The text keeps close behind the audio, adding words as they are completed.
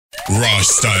Raw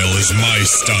style is my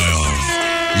style.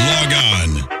 Log on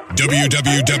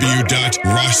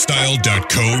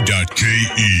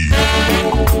www.rawstyle.co.ke.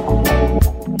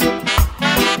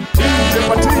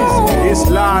 Sympathies is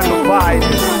land of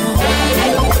violence.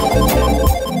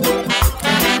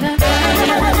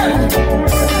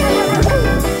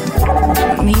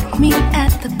 Meet me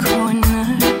at the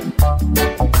corner,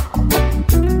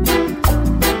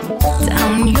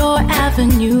 down your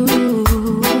avenue,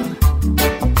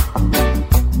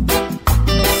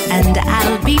 and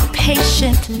I'll be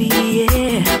patiently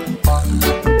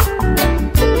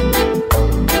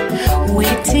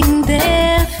waiting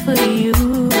there for you.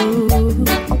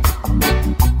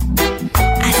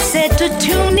 I said to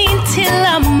tune in till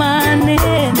I'm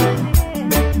morning.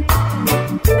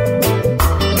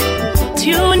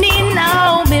 Tune in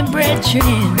now, me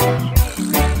brethren,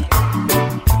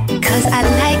 'cause I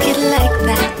like it like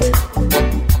that.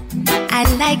 I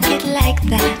like it like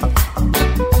that.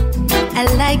 I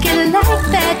like it like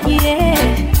that, yeah.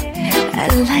 I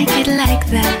like it like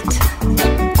that.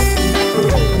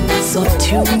 So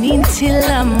tune in till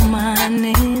the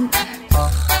morning.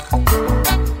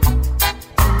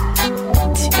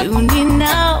 Tune in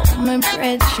now, my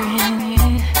brethren,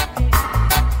 yeah.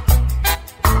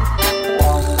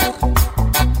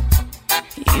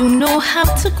 You know how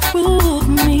to groove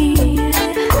me.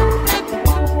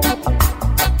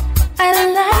 I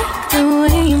like the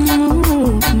way you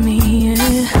move me.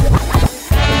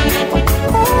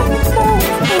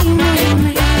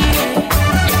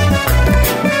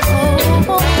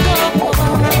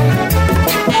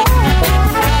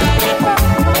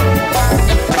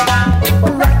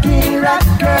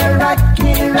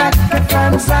 Rocky, rocker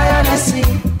from Zion, I see.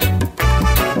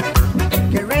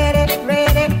 Get ready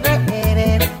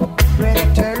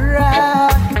to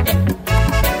rock.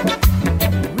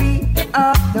 We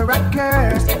are the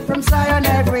rockers from Zion,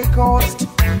 every coast.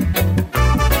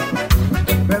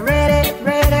 We're ready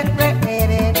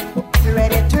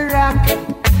to rock.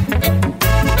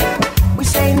 We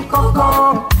saying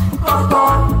Coco,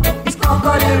 it's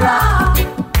Coco the rock.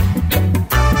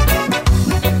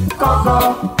 Coco,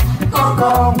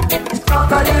 it's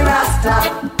Coco the Rasta.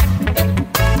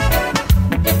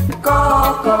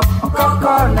 Coco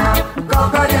now,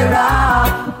 Coco the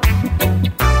rock.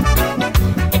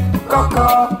 Coco,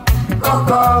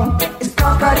 it's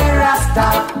Coco the Rasta.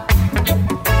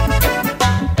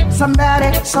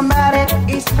 Somebody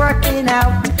is working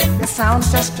out the sound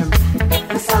system.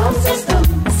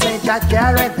 Say Jaja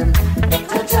rhythm.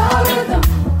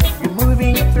 You're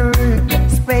moving through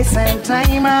space and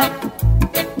time.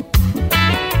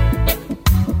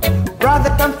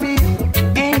 Brother, don't fear,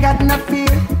 ain't got no fear.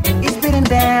 He's beating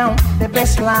down the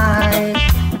best line.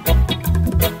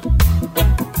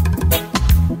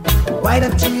 Why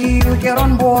don't you get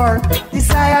on board the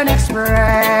Zion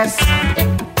Express?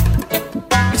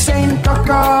 You're saying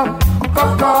Coco,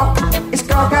 it's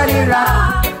Coco the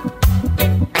rock.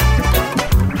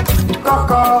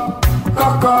 Coco,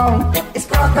 it's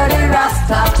Coco the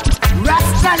Rasta.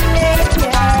 Rasta lady,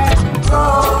 yeah.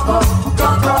 Coco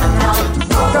now,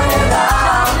 Coco the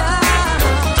rock.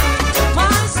 My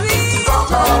sweet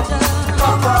Coco,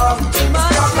 my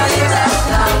sweet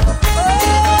Rasta.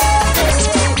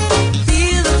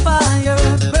 Feel the fire,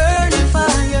 burning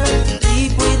fire,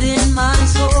 deep within my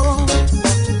soul.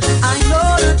 I know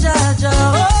the Jaja,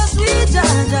 oh sweet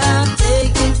Jaja,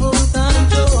 taking full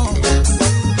control.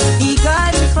 He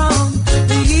guides me from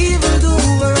the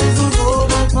evildoers who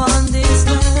roam upon this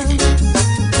land.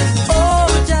 Oh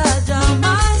Jaja,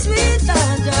 my sweet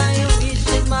Jaja, your wish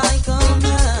is my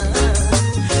command.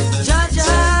 Jaja,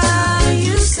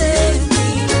 you save me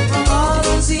from all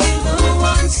those evil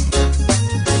ones.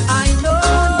 I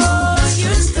know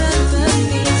you strengthen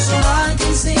me so I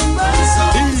can sing my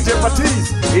song. Sympathies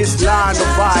is land of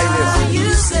violence.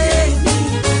 You save me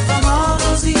from all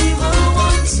those evil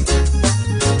ones.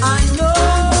 I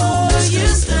know you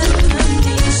strengthen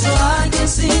me so I can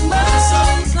sing my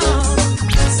songs now.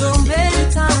 So many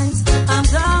times I'm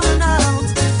down and out,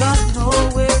 got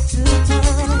nowhere to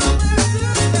turn.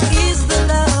 Is the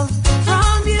love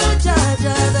from you,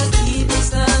 Jaja, that keeps me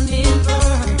standing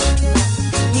firm?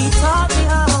 He taught me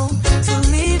how to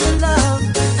live in love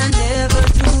and never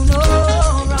do no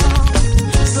wrong.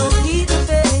 So lead the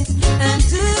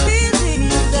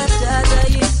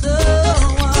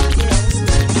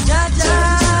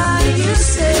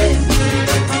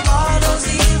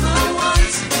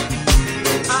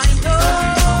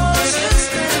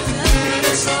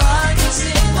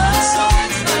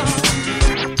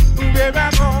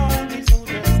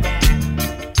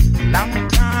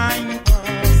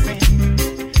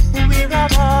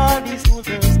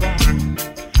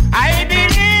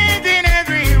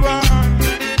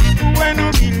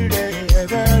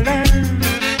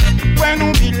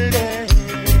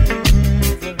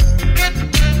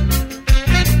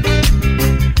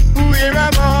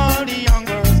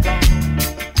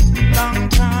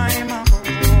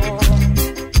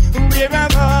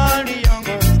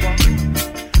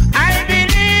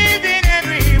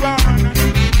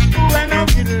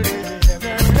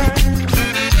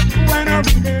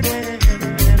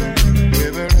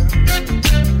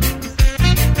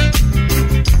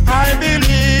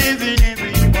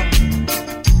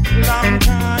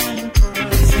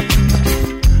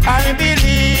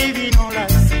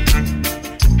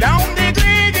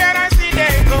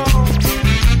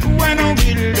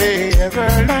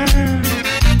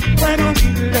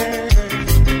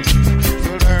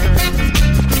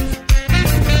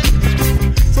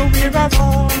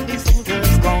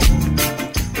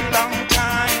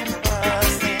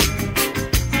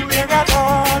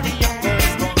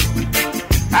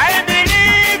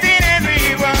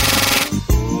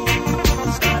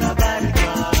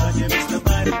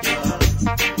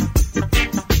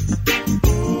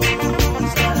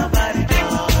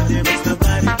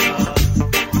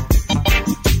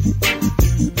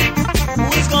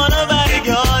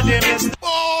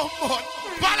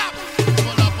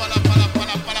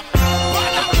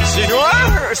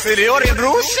City, ori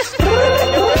Bruce.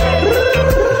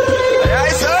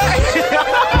 Yes, sir.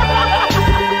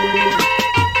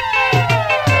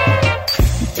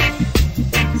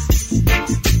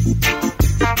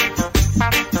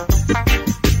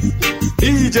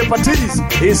 DJ Patiz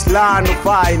is land of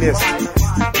finest.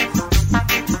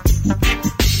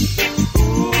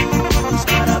 Who's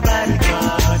got a body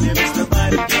gun? Yeah, Mr.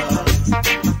 Bodyguard.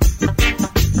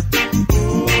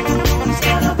 Who's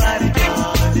got a body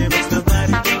gun? Yeah, Mr.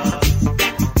 Bodyguard.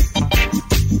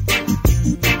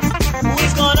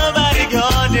 Who's got a body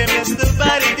gun? Yeah, Mr.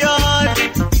 Bodyguard.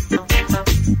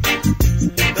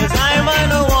 'Cause I'm a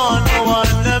no one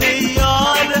to be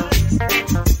yard.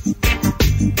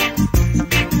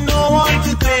 No one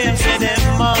to claim, say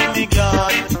them on me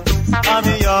God, on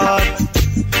me yard.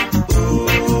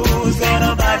 Who's got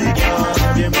a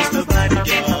bodyguard? Yeah, Mr.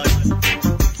 Bodyguard.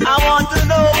 I want to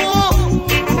know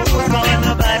who's got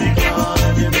a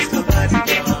bodyguard? Yeah, Mr.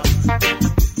 Bodyguard.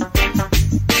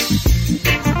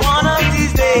 One of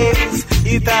these days,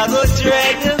 it a go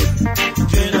dread.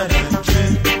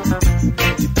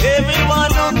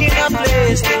 Everyone looking a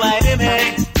place to hide him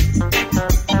head.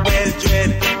 Well, dread.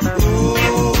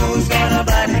 Who's got a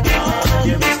bodyguard?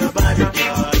 Yeah, Mr.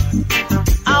 Bodyguard.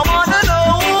 I wanna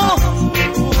know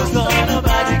who's got a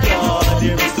bodyguard?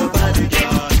 Yeah, Mr.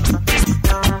 Bodyguard.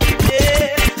 Yeah.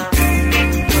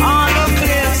 All the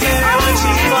claims say when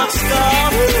she fucks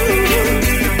up.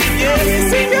 Yeah,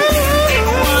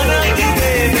 one of these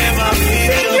days never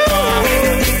feel your love.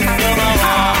 Come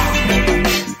on.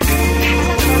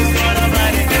 Who's got a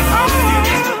bodyguard? Yeah,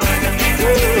 Mr.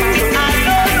 Bodyguard. I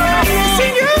don't know.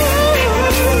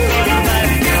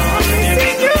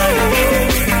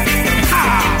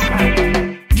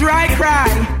 Dry cry,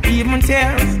 even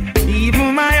tears, even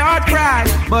my heart cry.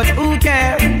 But who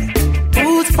cares?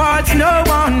 Whose fault's no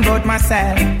one but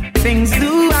myself. Things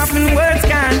do happen, words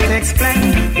can't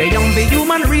explain. Beyond the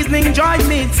human reasoning, joy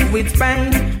mixed with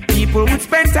pain. People would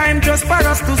spend time just for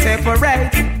us to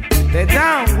separate. They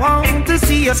don't want to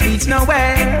see us reach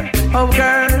nowhere. Oh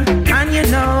girl, and you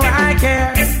know I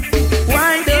care.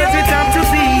 Why does it have to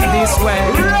be this way?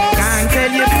 Can't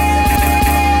tell you.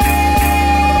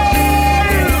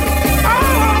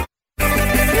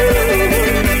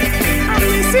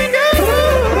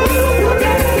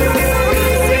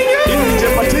 DJ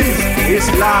Patiz is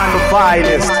land of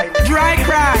finest. Dry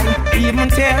cry, even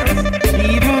tears,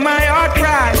 even my heart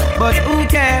cry. But who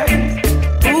cares?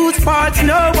 Whose fault's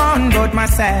no one but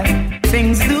myself.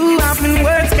 Things do happen,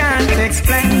 words can't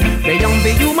explain. Beyond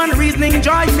the human reasoning,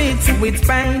 joy mixed with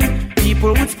pain.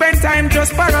 People would spend time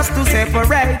just for us to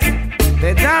separate.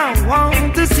 They don't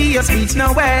want to see us reach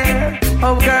nowhere.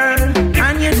 Oh girl,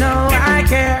 and you know I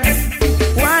care.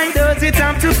 Why does it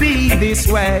have to be this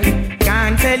way?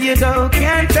 Can't tell you though,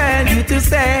 can't tell you to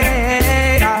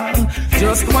stay. Oh,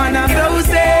 just one of those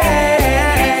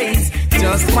days.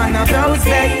 Just one of those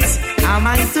days. Am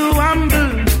I too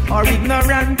humble or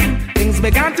ignorant? Things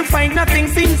began to find nothing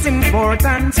seems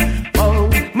important. Oh,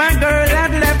 my girl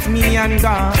had left me and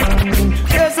gone.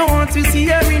 Doesn't want to see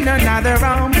her in another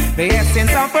room. The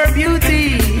essence of her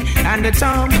beauty and the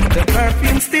charm, the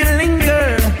perfume still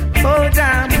linger. Oh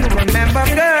damn, remember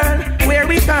girl, where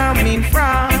we coming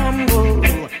from? Oh,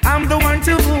 I'm the one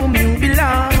to whom you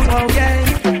belong. Oh yeah,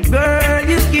 girl,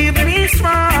 you keep me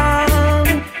strong.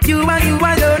 You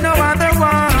alone, no other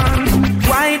one.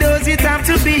 Why does it have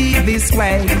to be this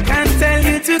way? Can't tell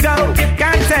you to go,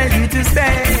 can't tell you to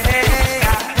stay.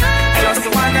 Just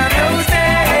one of those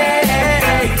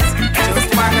days. Just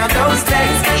one of those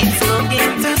days. It's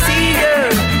looking to see you.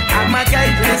 I'm a guy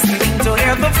listening to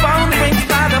hear the phone ring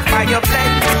by the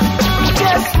fireplace.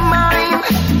 Just mind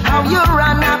how you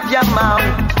run up your mouth,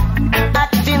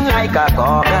 acting like a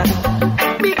gorgon.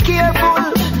 Be careful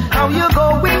how you're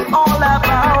going all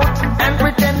about and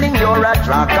pretending you're a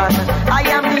dragon. I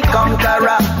am the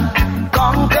conqueror,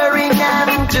 conquering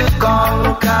and to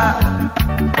conquer.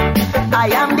 I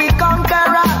am the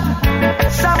conqueror,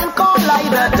 some call I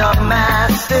the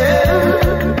master.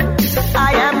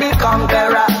 I am the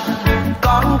conqueror,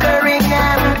 conquering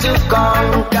and to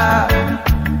conquer.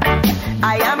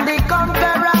 I am the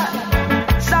conqueror,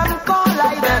 some call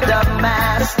I the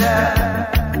master.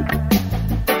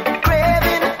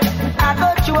 Craving, I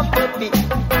got you a puppy.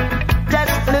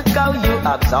 Just look how you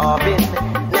absorbing.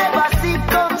 Never see,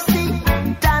 come see,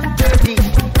 tan dirty.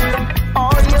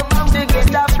 All you bound to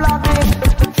get a flogging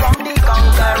from the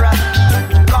conqueror,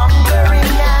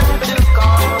 conquering and to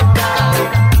conquer.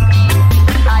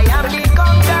 I am the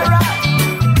conqueror,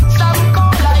 some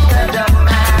call I the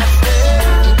master.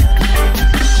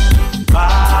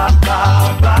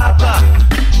 Papa,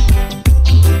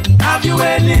 have you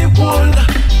any wool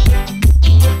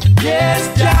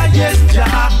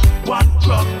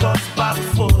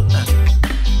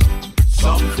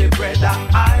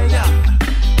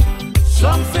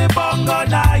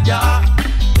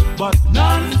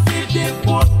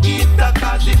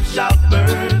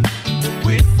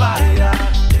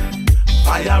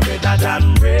liar redder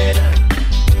than red.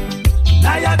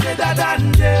 Liar redder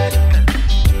than dead.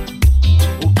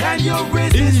 Who can you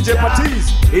resist? DJ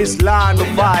Patiz is land of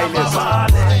finest.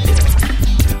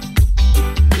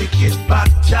 Lick it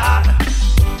back, Jah.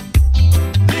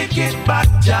 Lick it back,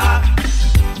 Jah.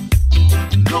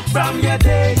 Look from your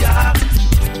day, yeah.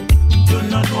 You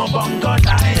know no bongo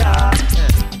liar.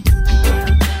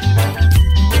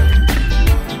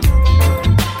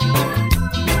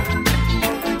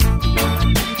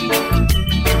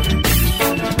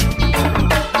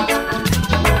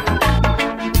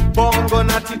 Bongo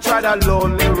Natty tried a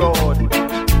lonely road.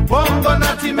 Bongo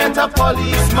Natty met a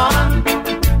policeman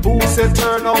who said,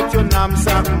 turn out your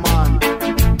knapsack man.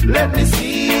 Let me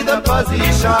see the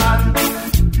position.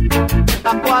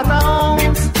 A quarter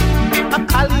ounce, a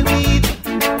cali weed.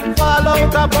 Fall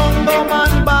out a bongo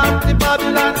man back. The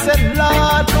Babylon said,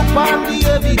 Lord, look on the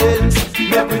evidence.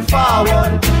 Make me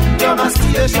forward,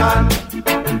 demonstration.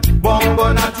 Bongo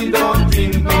Natty don't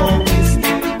drink no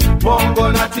whiskey. Bongo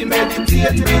Natty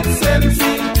meditate with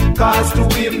sensing, cause to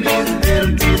him this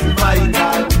health is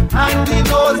vital. And he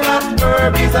knows that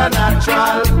herb is a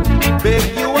natural. Beg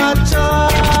you a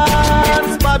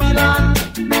chance, Babylon.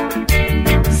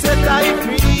 Set I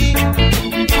free.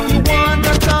 You want a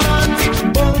chance?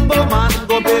 Bongo man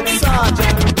go beg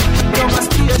sergeant from a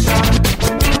station.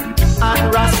 And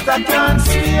Rasta can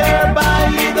swear by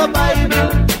the Bible,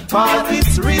 cause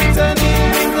it's written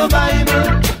in the Bible.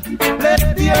 Let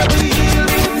there be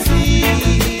yielding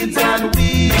seeds and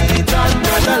wheat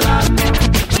under the land.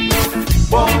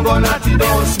 Bongo Natty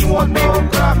don't smoke no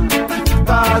crack,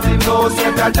 cause he knows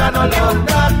that I don't love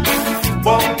that.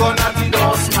 Bongo Natty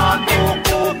don't snort no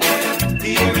cocaine,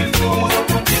 he refuse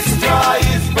to destroy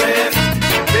his brain.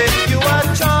 Make you a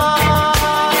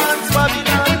chance,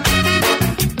 Babylon.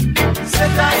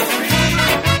 Set I free.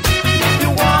 You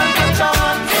want a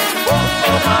chance?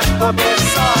 Bongo man go beg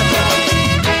sergeant.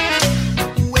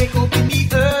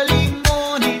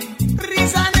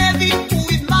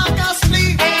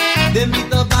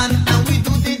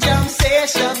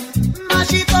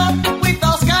 Mash it up with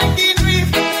our skanking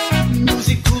riff.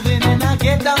 Music moving and I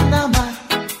get down the mat.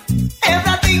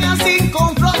 Everything I see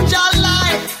come from your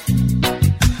life.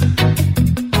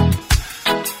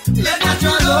 Let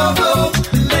natural love go,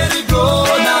 let it go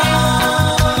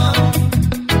now.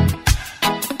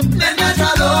 Let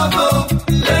natural love go,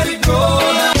 let it go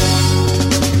now.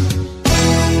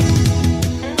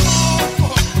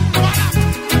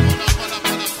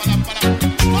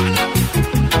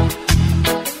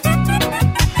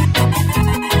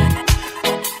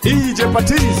 DJ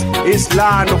Patiz is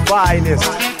land of finest.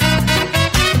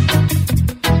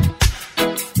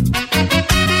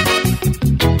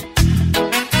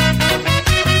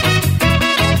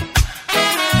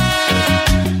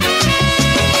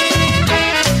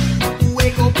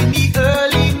 Wake up in the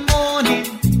early morning,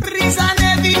 reason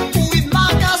heavy with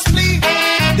Marcus Lee.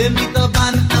 Then meet the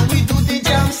band and we do the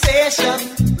jam session.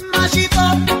 Mash it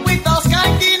up with our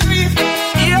skanking riff.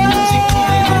 Music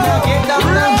moving and I get down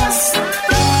the mat.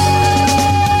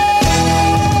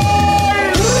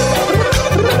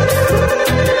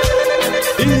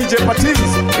 DJ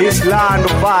Patiz is land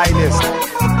of finest.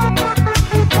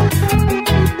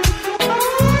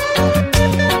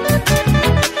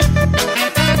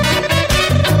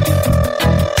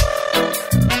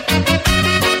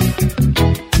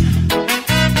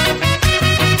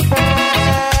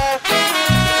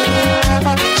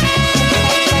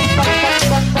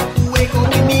 Wake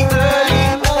up in the early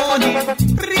morning,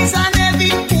 reason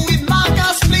heavy with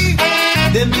Marcus Lee.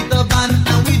 Then meet the band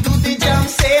and we do the jam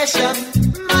session.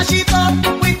 Mash it up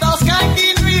with our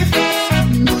skanking riff.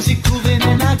 Music moving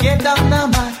and I get down the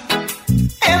mat.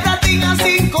 Everything I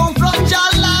see come from your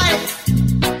life.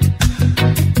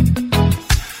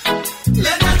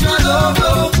 Let natural love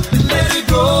go, let it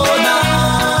go now.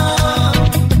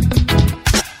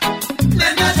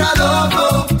 Let natural love go,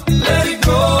 let it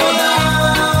go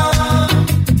now.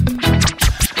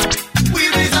 We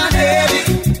reason heavy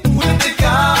with the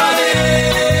garden.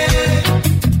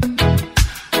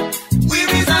 We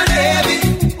reason heavy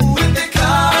with the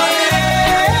garden.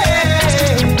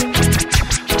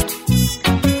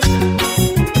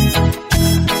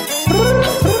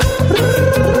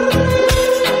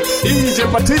 DJ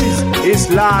Patiz is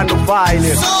land of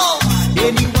finest. So,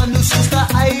 anyone who sees the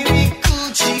Irie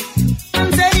Gucci and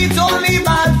say it's only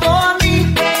bad for me,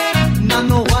 now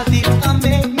know what it can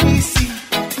make me see.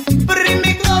 Bring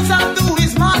me closer to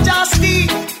His Majesty.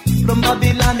 From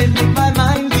Babylon and make my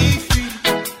mind be free.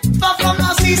 Far from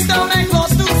the system and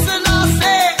close to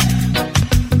Selassie.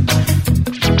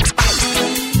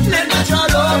 Let natural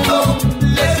love go,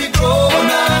 let it go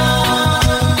now.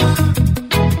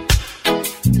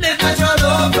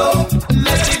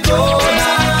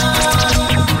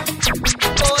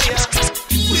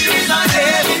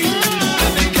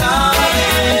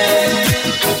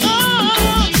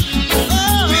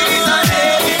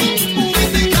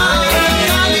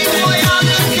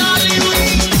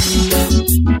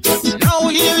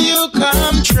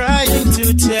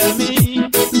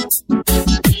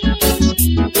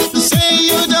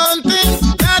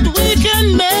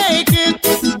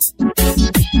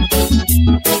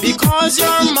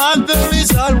 mother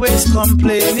is always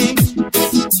complaining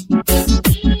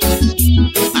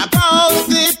about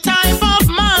the type of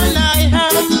man I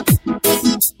am.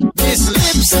 This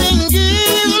lip sync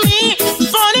give me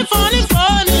funny, funny,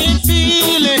 funny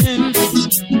feeling.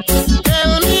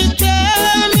 Tell me,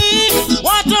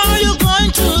 what are you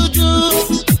going to do?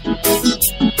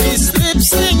 This lip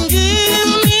sync give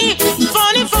me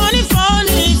funny, funny,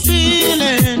 funny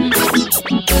feeling.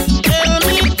 Tell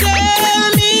me,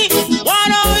 what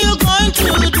are you going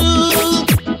to do?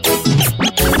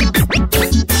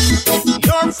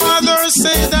 Your father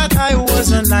said that I was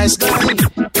a nice guy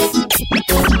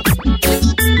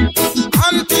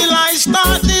until I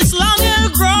start this long hair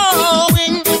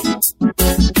growing.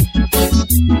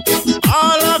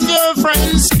 All of your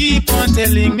friends keep on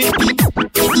telling me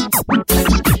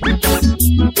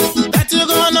that you're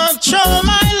gonna throw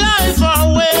my life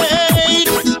away.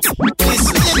 This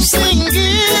lip sync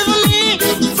give me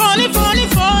funny, funny,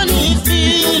 funny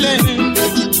feeling.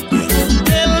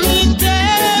 Tell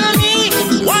me,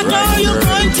 what are you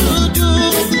going to do?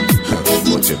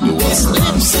 This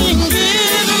lip sync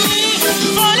give me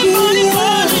funny, funny,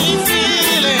 funny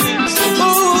feelings.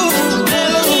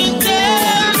 Tell me,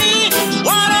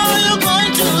 what are you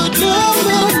going to do?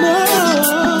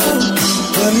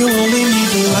 Well, you only need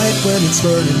the light when it's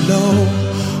burning low.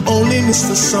 Only miss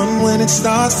the sun when it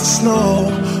starts to snow.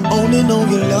 Only know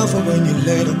you love her when you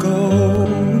let her go.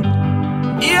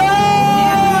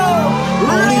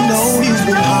 Only know you've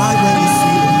been high when you're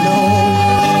feeling low.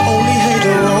 Only hate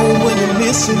the road when you're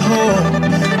missing home.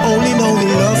 Only know you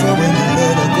love her when you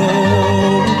let her go.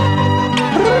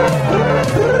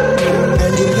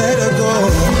 And you let her go.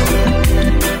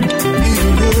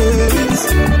 Yes.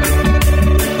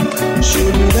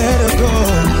 Shouldn't let her go.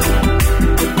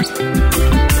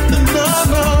 No.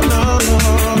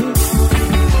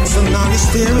 So now you're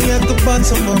staring at the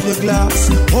bottom of your glass,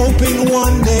 hoping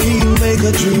one day you make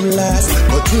a dream last.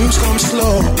 But dreams come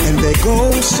slow and they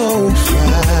go so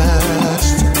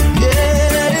fast.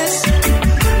 Yes.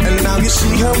 And now you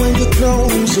see her when you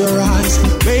close your eyes.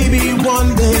 Maybe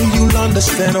one day you'll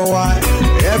understand why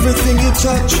everything you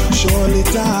touch surely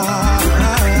dies.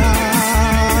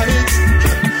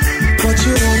 But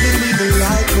you only need the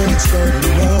light when it's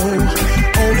burning low.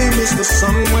 Only miss the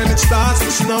sun when it starts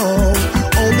to snow.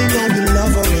 Only know you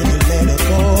love her when you let her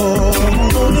go.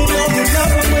 Only know you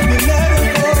love her when you let her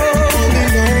go. Only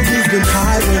know you've been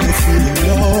high when you're feeling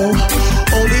low.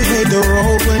 Only hate the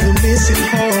road when you're missing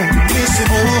home.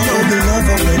 Only know you love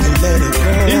her when you let her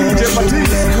go.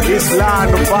 It's land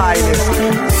of finest.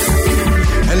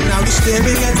 And now you're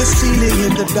staring at the ceiling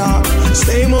in the dark.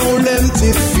 Same old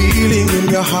empty feeling in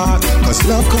your heart. Cause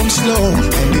love comes slow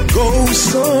and it goes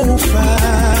so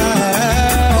fast.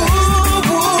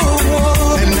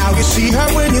 And now you see her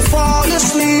when you fall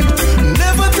asleep.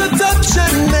 Never to touch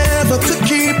and never to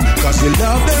keep. Cause you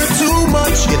love her too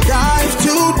much, you dive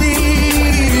too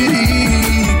deep.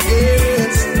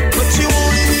 Yes. But you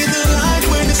only need the light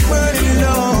when it's burning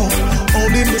low.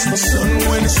 Only miss the sun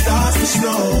when it starts to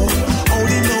snow.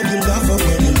 Only know you love her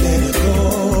when you let her go.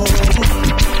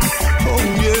 Oh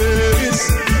yes.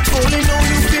 Only know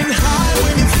you've been high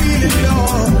when you're feeling low.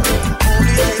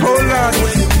 Only know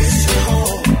when you miss your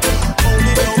home.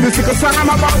 Only know this is the song I'm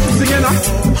about to sing, you know.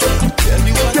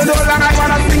 You know how I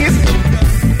wanna sing it?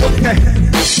 Okay.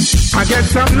 I get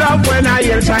some love when I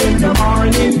hear shine in the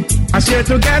morning. I share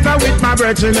together with my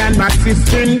brethren and my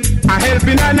sister. I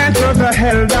helping and to the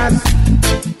elders.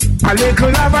 A little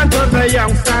love unto the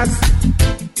youngsters.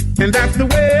 And that's the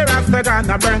way after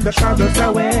gonna burn the shadows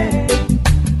away.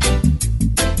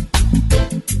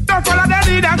 Don't follow the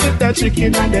leaders with the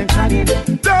chicken and the cannon.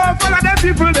 Don't follow the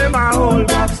people, them are all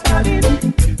back standing.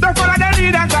 Don't follow the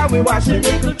leaders that we wash the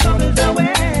little troubles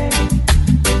away.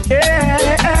 Yeah.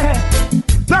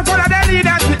 Don't follow the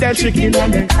leaders with the chicken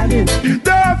and the cannon.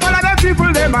 Don't follow the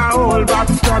people, them are all back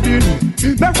standing.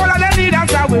 Don't follow the leaders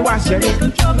that we wash the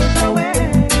little troubles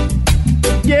away.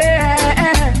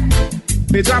 Yeah,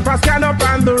 the droppers stand up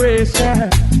on the race.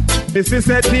 This is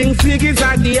a thing, Siggy's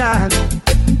at the end.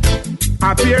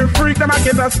 Appear freak, them and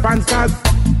get the sponsors.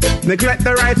 Neglect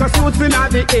the rights of suits in all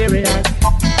the areas.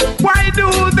 Why do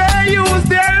they use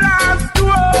their laws to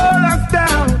hold us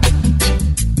down?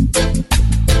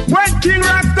 When King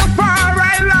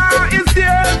Rastafari law is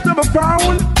there to be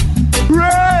found.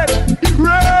 Red,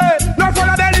 don't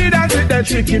follow the leaders with the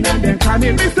chicken and them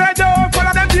canning. Me say don't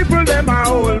follow the people, them are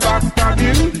all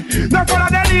backstabbing. Don't follow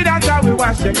the leaders that we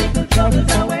wash the little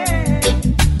troubles away.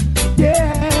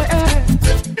 Yeah.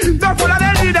 Don't follow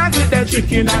the leaders with the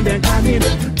chicken and them canning.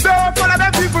 Don't follow the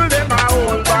people, them are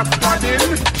all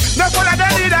backstabbing. Don't follow the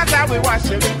leaders that we wash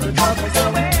the little troubles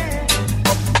away.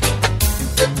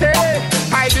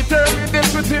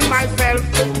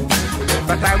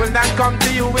 but I will not come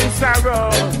to you in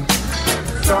sorrow.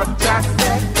 So just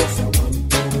let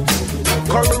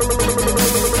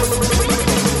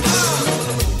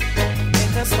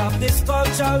us stop this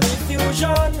cultural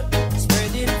diffusion,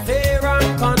 spreading fear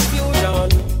and confusion,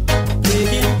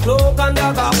 taking cloak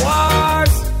under the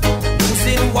wars,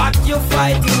 using what you're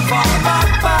fighting for. Back,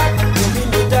 moving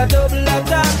with a double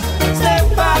attack. Step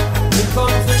back, here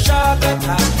comes the sharp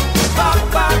attack. Back,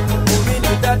 moving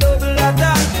with a double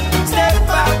attack. Step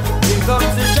back, here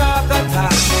comes the sharp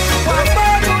attack. What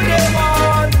more do they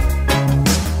want?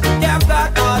 They've got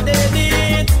all they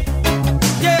need.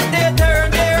 Yet they turn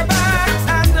their backs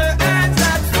and their hands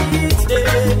at feet.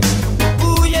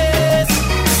 Ooh yes,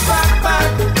 back,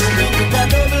 moving with a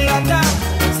double attack.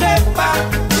 Step back,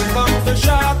 here comes the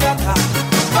sharp attack.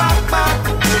 Back,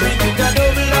 moving with a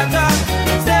double attack.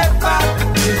 Step back,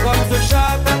 here comes the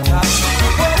sharp attack.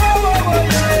 Whoa,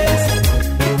 yes.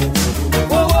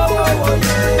 Whoa,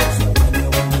 yes. Whoa,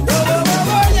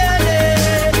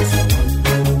 yes.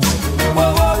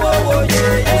 Whoa,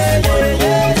 yeah.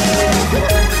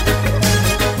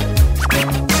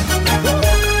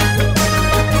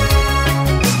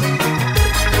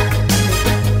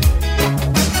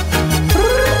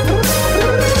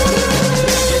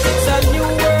 It's a new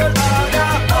world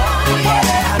order.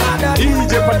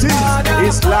 DJ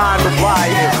Patisse, Island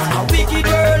Fire. A wicked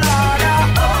world order.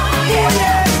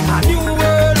 A new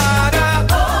world order.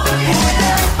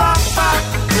 Back,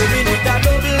 moving with a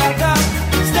double attack.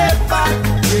 Step back,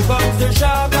 here comes the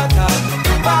sharp attack.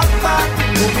 Back,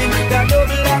 moving with a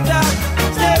double attack.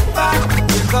 Step back,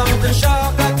 here comes the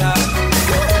sharp attack.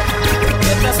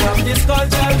 Let us stop this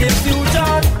cultural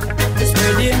diffusion,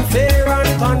 spreading fear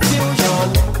and confusion,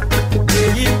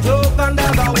 playing cloak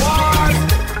under the walls.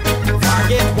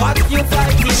 Forget what you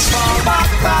fighting for. Back,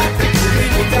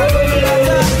 moving with a double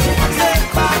attack. Step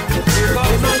back, here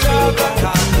comes the sharp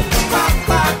attack.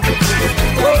 Back,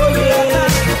 oh yeah.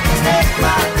 Step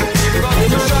back, here comes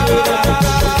the sharp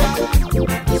attack.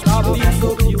 Stop being so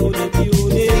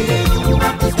beauty.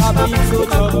 Stop being so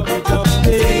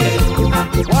jumpy.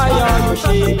 Why are you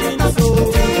shaking so?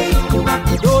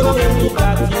 Don't tell me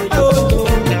that you don't know.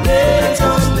 Let's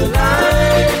on the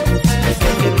line.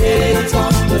 Let's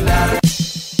on the line.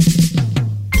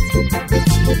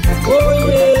 Oh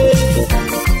yes,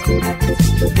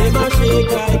 they must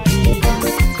shake like this.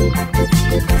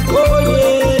 Oh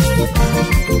yes,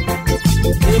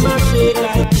 they must shake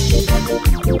like this.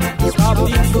 Stop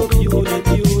being so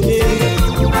beauty.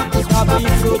 Stop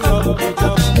being so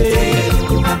jumpy.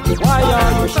 Why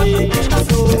are you shaking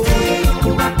so?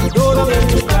 Don't tell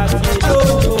me that you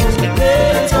don't know.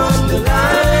 Let's on the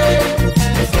line.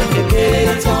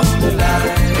 Let's on the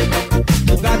line.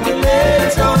 You got the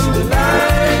legs on the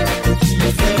line.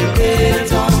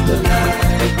 Let's on the line.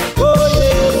 Oh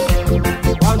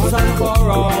yeah, once and for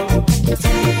all.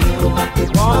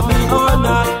 Want me or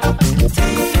not?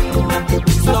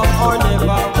 It's love or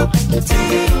never.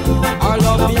 Our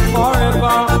love is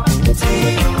forever.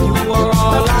 You are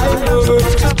all I know.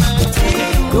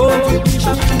 Don't you be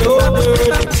no bird.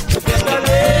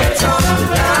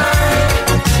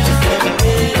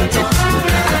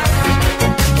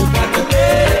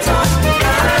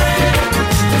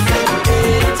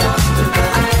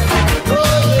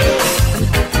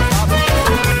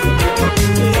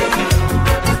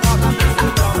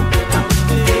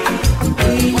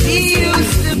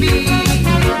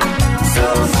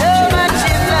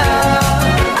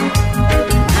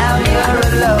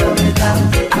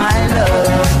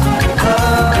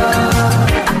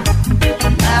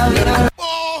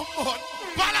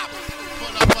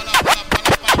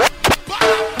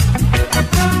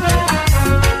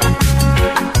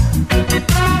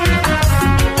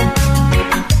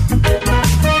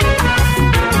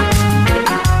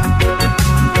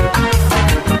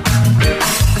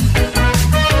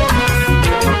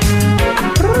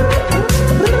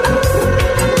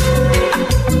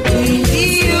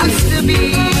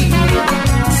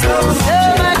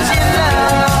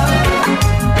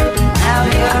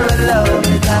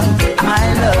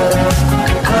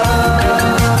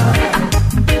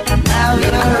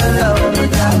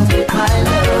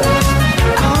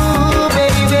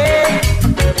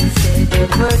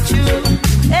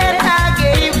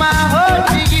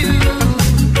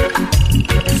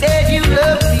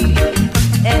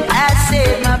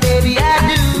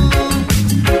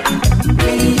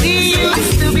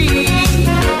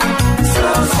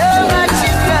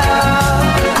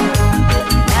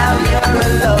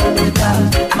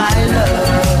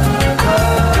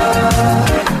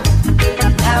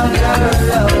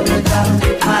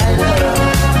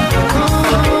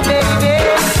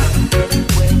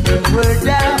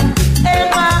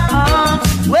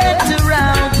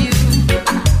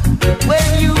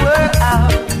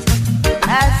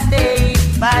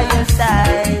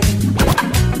 right.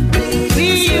 We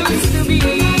used to be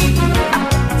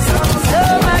so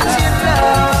much in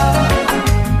love.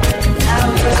 Now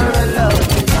you're alone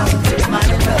without my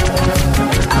love.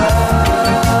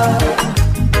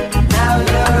 Now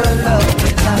you're alone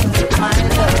without my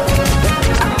love.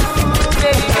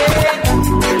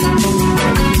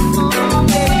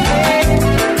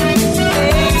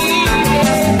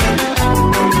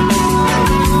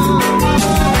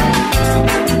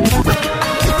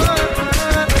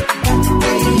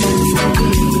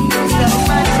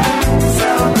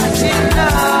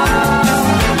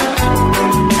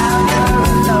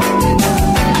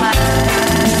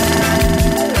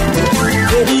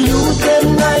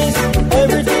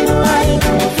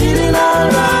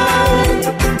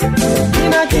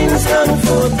 Kingston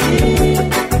 14.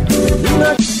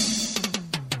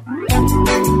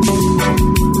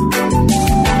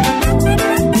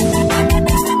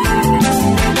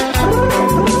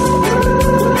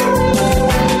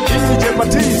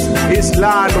 It's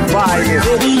land of violence.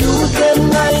 The youth them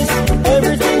nice,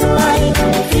 everything right,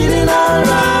 feeling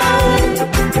alright.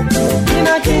 In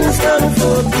a Kingston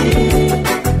 14,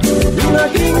 in a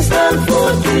Kingston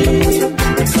 14.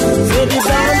 Say the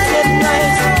dance get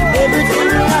nice, everything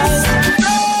right.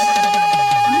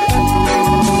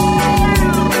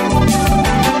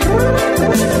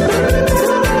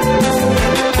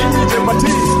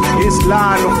 It's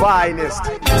land of finest.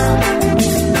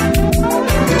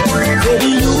 The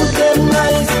youth them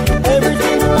nice,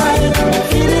 everything right,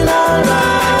 feeling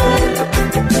alright.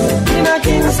 In a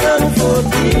Kingston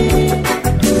 14,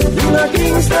 in a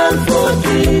Kingston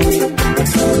 14.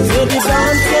 Say the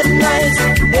dance get nice,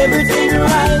 everything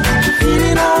right,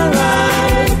 feeling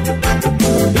alright.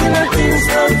 In a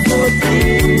Kingston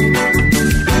 14,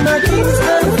 in a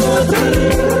Kingston 14.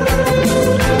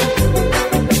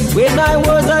 When I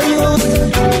was a youth,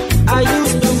 I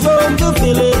used to roam the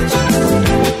village.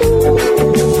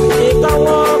 Take a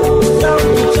walk down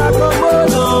to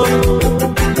Chacomolo.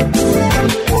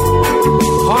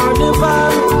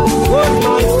 Carnival was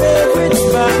my favorite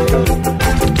spot.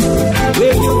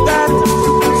 Where you got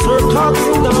Sir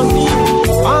Toxin on me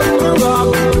on the rock.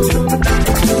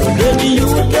 Then you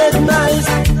get nice,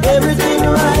 everything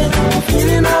right,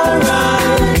 feeling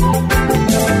alright.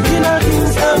 In a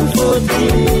Kingston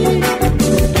 14,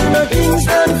 in a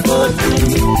Kingston 14.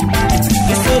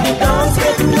 You say the dance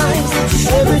get nice,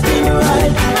 everything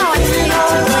right, feeling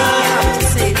alright.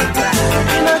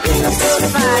 In a Kingston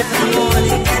 14,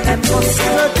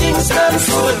 in a Kingston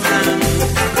 14.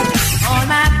 All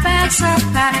my bags are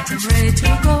packed and ready to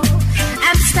go.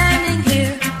 I'm standing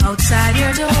here outside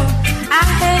your door. I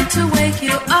hate to wake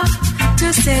you up to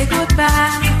say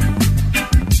goodbye,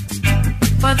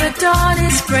 but the dawn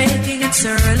is breaking, it's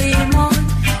early morn.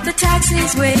 The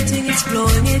taxi's waiting, it's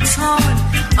blowing its horn.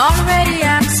 Already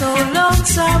I'm so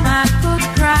lonesome I could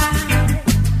cry.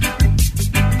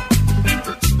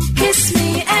 Kiss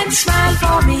me and smile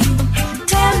for me.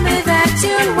 Tell me that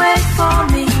you'll wait for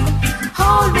me.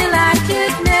 Hold me like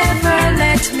you'd never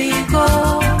let me go.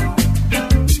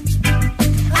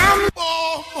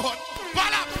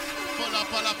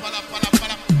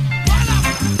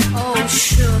 Oh,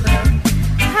 sugar,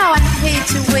 how I hate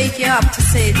to wake you up to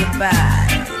say goodbye.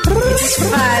 It's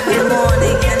 5 in the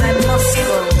morning and I must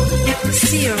go.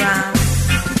 See you around.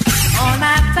 All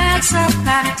my bags are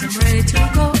packed and ready to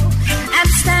go. I'm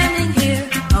standing here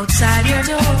outside your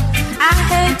door. I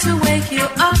hate to wake you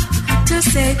up to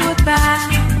say goodbye,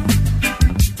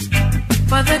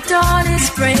 but the dawn is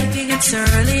breaking, it's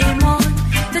early morn.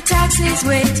 The taxi's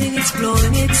waiting, it's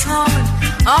blowing its horn.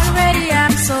 Already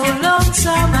I'm so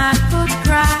lonesome I could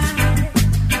cry.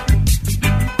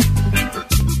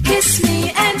 Kiss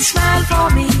me and smile for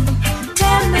me.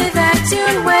 Tell me that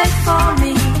you'll wait for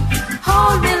me.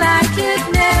 Hold me like you'd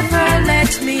never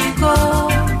let me go.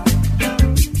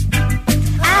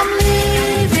 I'm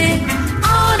leaving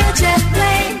on a jet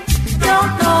plane.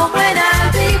 Don't know when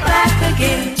I'll be back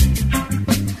again.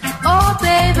 Oh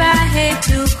babe, I hate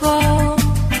to go.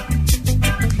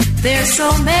 There's so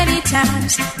many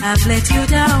times I've let you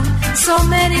down. So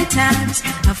many times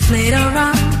I've played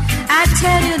around. I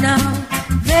tell you now,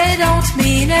 they don't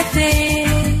mean a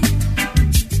thing.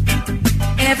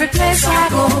 Every place I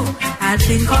go, I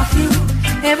think of you.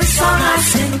 Every song I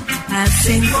sing, I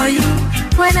sing for you.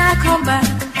 When I come back,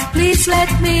 please let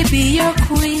me be your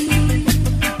queen.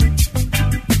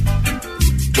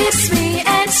 Kiss me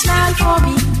and smile for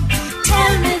me.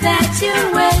 Tell me that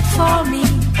you'll wait for me.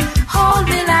 Hold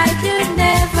me like you'd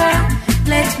never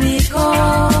let me go.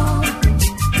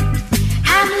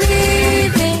 I'm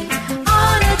leaving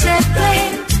on a jet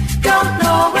plane. Don't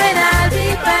know when I'll be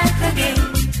back again.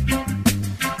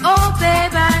 Oh, baby.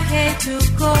 to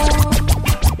go.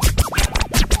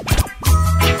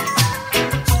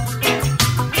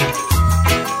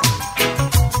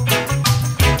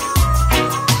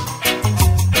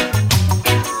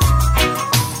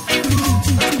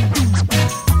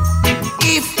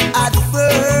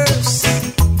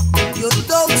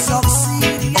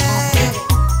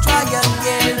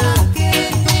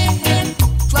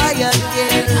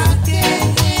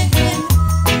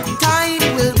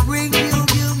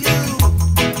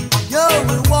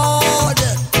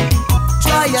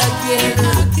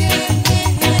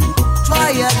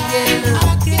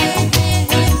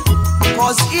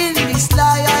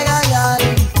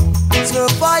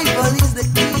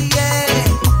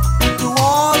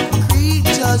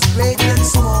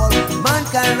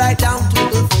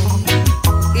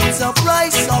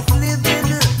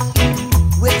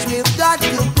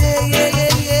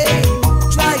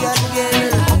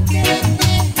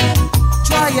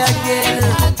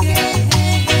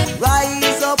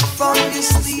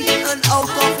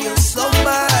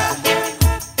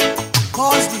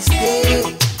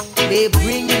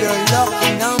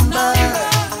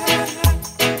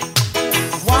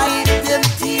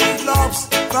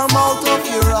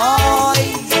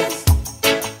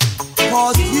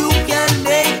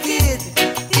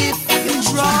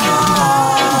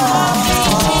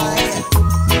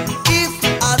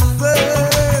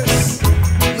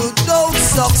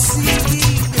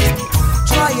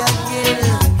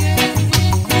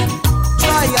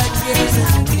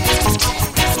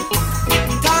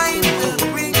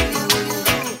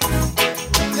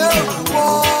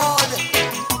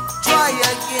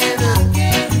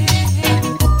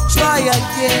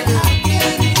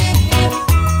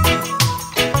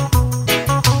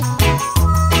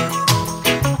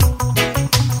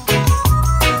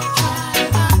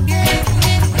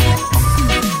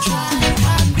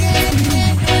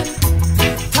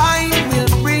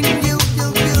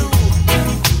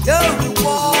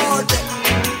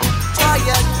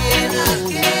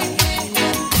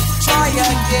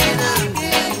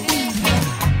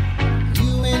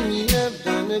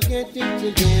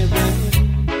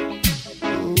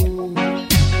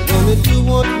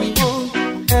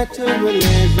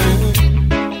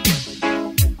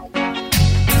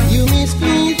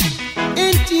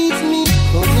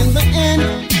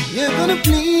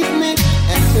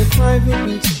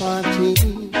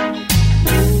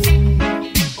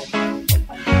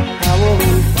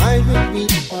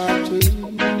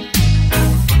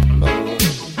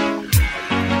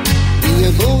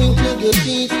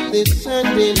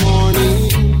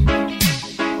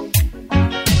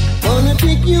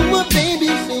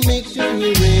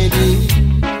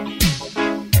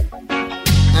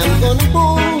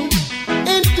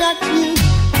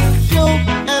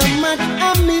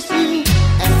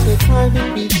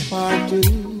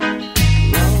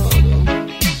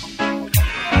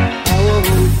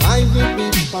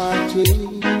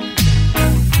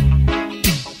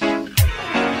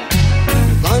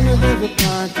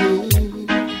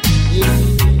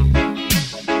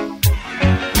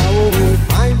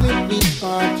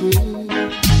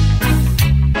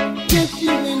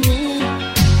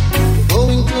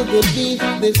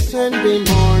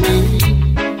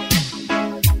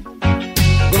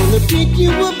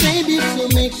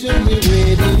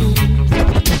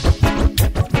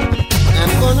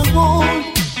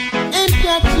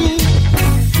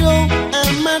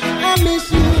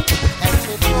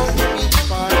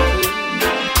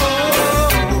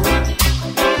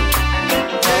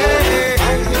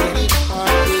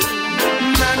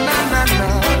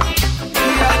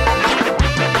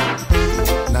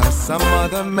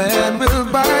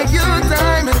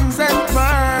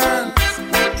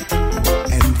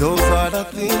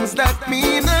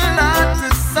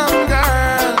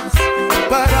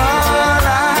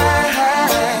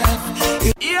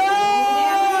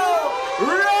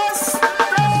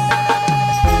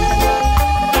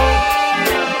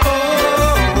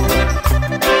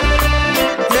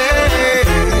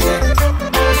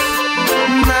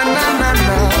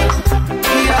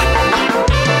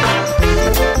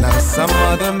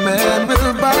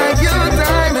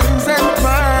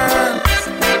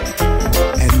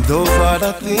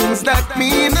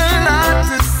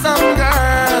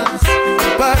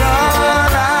 But all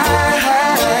I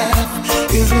have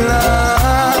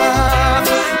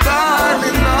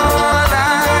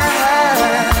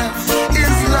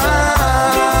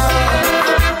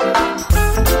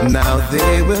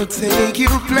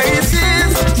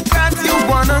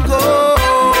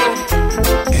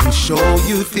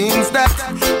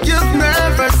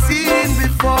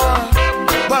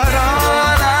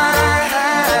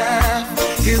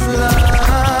is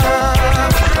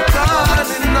love.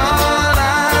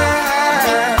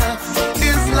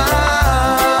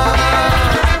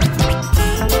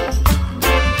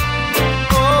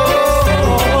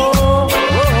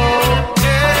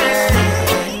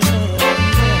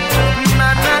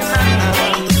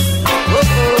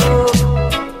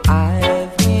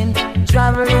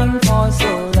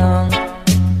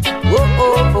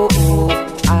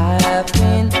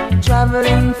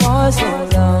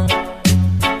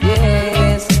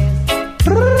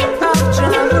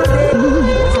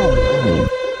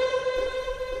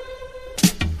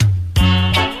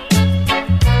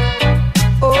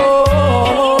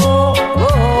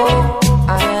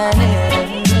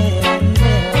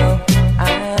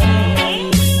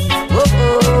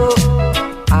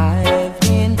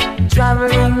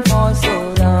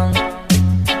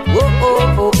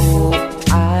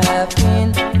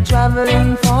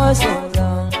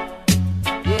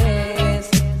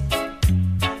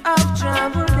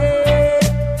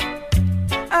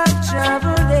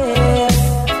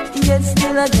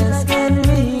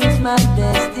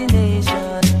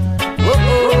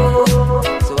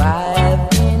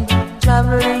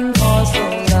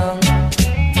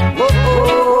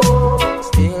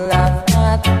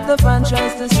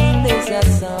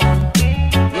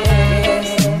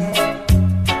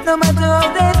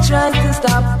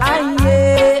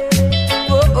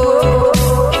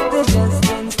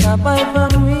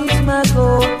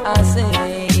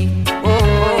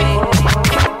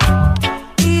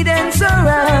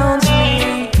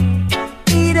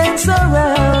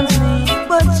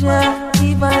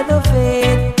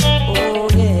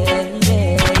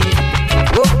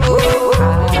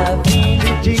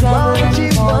 travel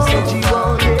more so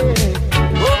far.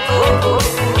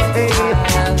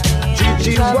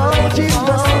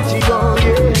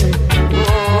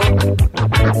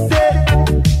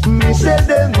 Me say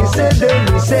them, yo.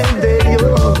 Me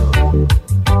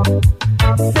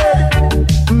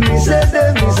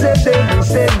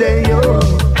say them, yo.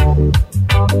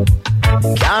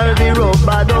 Carry the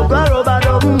rubber dub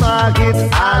market,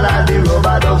 all of the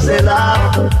rubber dub sell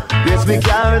off. Yes, we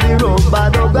carry the rubber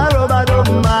dub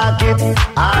market,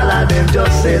 all of them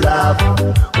just sell off.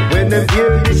 When them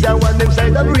hear this, I want them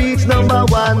side up reach number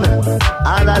one,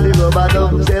 all of the rubber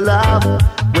dub sell off.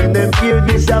 When them hear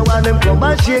this, I want them come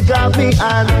and shake off me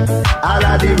hand, all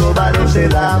of the rubber dub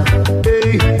sell off.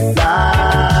 Hey,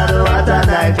 Lord, what a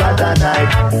night, and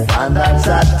that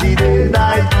Saturday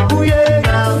night, oh yeah,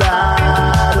 now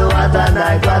Lord, what a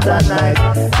night,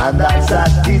 and that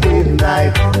Saturday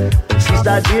night.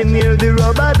 Sister Jane near the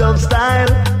rubber dub style,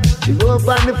 she go up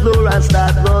on the floor and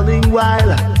start running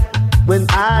wild. When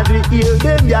Audrey hear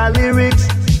them your lyrics,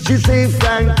 she say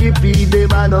Frankie P,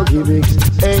 them are no gimmicks.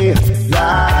 Hey,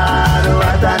 Lord,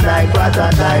 what a night,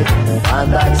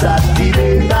 and that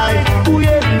Saturday night. Oh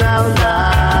yeah, now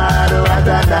Lord, what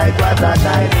a night,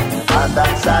 and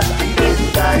that Saturday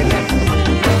night.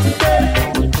 Hey,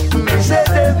 me say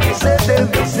them, yo. Me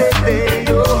say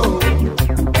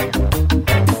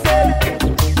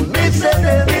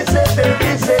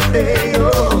them, yo.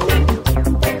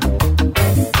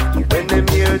 When them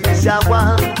hear this, I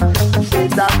want they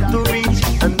have to reach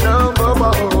a number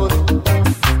one.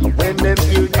 When them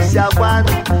hear this, I want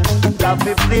they have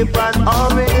to flip and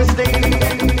always stay.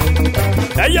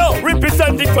 Hey yo,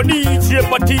 representing for DJ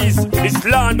Patiz, this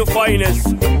land of finest.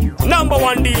 Number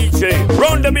one DJ,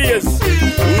 round the bass.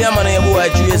 Yeah man, your boy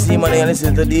JC man, you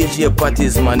listen to DJ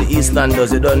Patiz man, the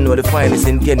Eastlanders, you don't know the finest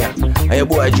in Kenya. And your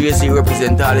boy JC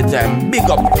represent all the time. Big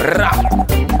up, rap.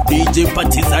 DJ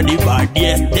Patiz are the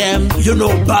baddest them. You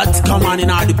know bats come on in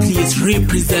all the place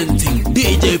representing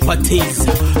DJ Patiz,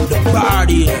 the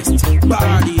baddest.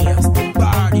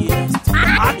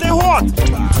 At the what?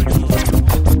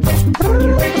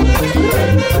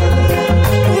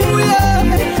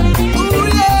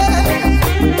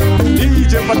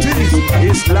 DJ Patiz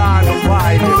is land of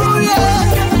finest.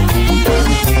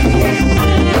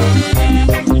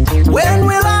 When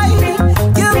will I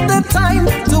give the time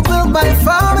to build my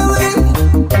family?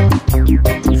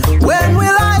 When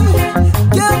will I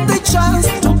get the chance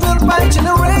to build my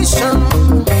generation?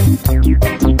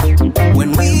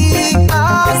 When we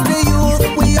as the youth,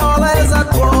 we always at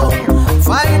home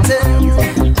fighting.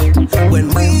 When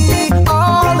we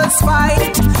always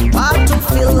fight,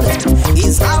 battlefield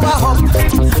is our home.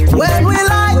 When will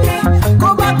I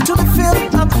go back to the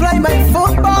field and play my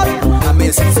football? I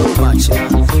miss it so much.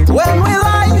 When will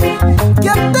I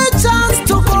get the chance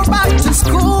to go back to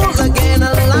school again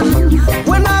and learn?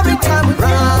 When every time we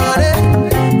running,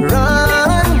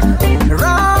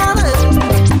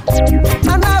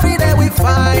 and every day we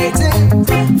fighting.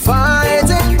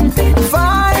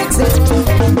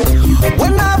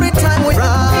 When every time we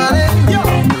running.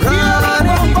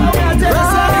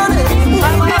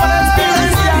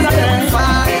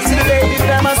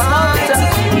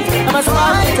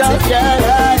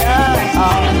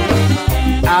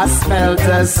 I smell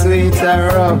the sweet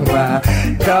aroma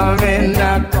coming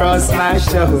across my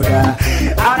shoulder,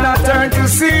 and I turn to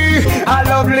see a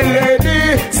lovely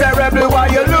lady. Say, Rebel, why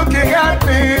you looking at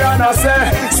me? And I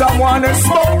say, someone is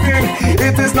smoking.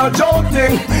 It is not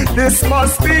joking. This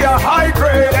must be a high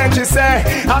grade. And she say,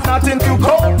 I'm not into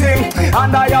coating,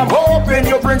 and I am hoping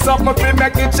you bring something to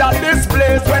make it at this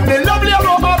place. When the lovely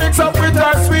aroma mix up with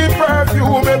her sweet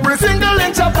perfume, every single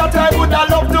inch of that I would have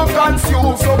loved to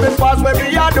consume. So before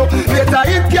we are do, later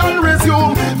it can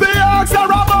resume. They ask her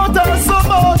about her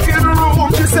smoking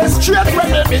room. She says straight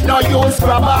when me no use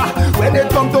grabber. When they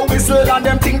come to whistle and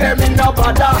them think them in a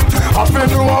bother. I feel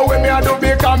know when me a do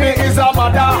because me is a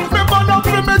mother. Me burn up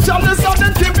for me chalice and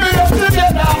then keep me up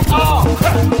together.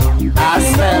 I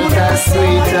smell the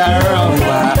sweet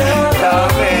aroma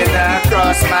coming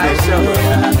across my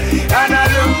shoulder, and I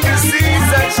look to see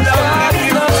such lovely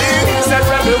beauty. Said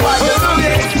Rebel, why you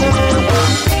looking?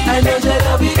 I know that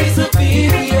love is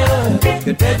superior,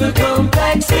 your devil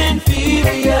complex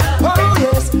inferior. Oh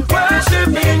yes,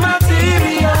 worshiping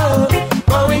material,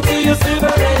 going to your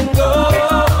silver and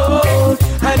gold.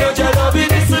 I know that love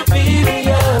is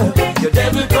superior, your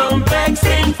devil complex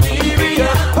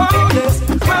inferior. Oh yes,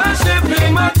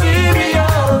 worshiping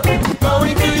material,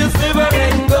 going to your silver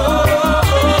and gold.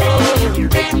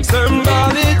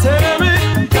 Somebody tell me,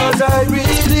 'cause I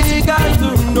really got to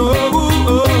know.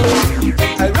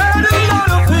 I read a lot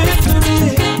of history,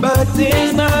 but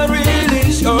things not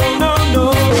really show.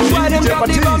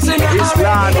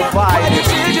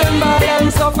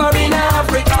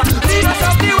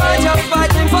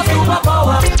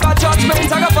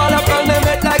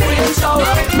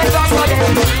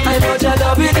 your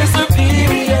love it is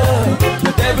superior.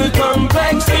 The devil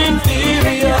complex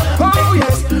inferior. Oh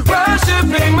yes,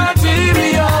 worshiping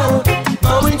material.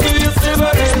 Bowing to your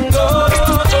silver and gold.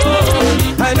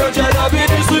 I know your love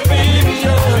it is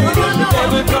superior. The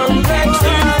devil complex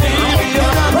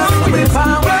inferior. Oh, we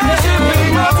found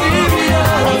worshiping material.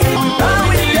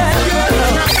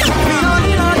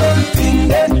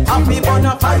 Happy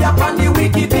bonfire fire upon the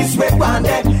wickedness we want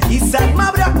them. He said,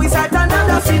 my black we sight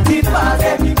another city for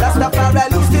them. Rastafari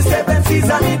lose the seven seas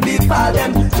and it befall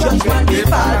them. Judgment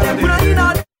befall them. We don't need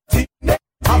all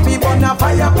happy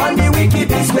bonfire upon the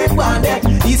wickedness we want them.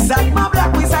 He said, my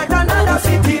black we sight another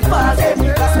city for them.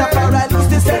 Rastafari lose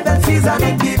the seven seas and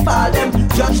it befall them.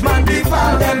 Judgment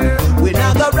befall them. We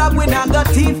not go rob, we not go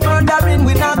thief, murdering,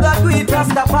 we not go do it.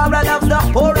 Rastafari loves the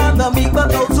poor and the meek, but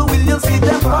those who will you'll see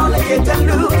them fornicate and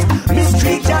loot.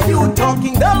 Mistreat your youth,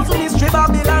 talking those who mistreat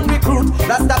Babylon recruit.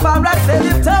 Rastafari say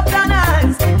lift up thine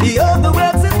eyes, behold the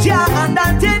works of Jah, and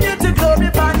continue to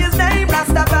glorify his name.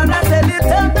 Rastafari say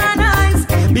lift up thine eyes,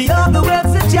 behold the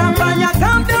works of Jah, and you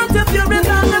come down to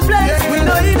purify the place. We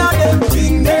know you know them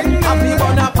thing them. Happy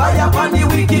bonfire fire upon the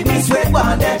wickedness we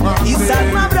want them. He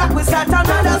said my black we start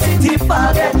another city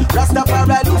for them.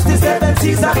 Rastafari lose the seven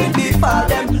seas and it befall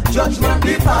them. Judgment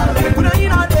befall them. We know you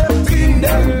know them thing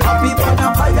them. Happy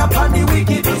bonfire fire upon the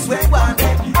wickedness we want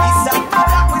them. He said my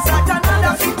black we start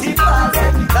another city for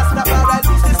them. Rastafari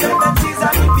lose the seven seas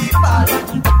and it befall them.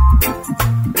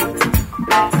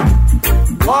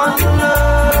 One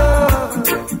love,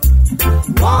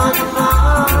 one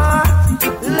heart.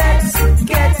 Let's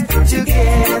get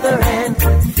together and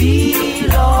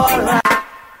feel alright.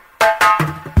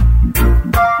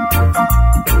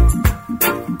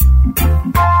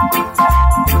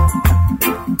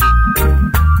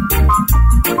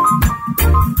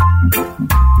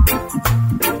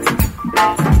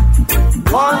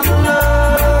 One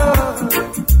love,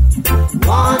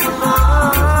 one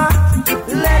heart.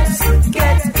 Let's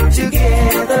get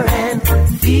together and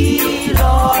feel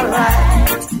alright.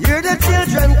 Hear the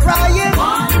children crying.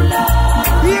 One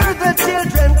love. Hear the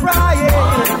children crying.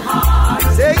 One heart.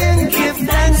 Saying, give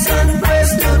thanks and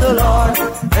praise to the Lord,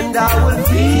 and I will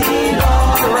feel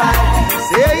alright.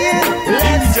 Saying,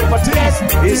 let's get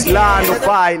This land of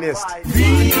finest.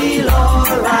 Feel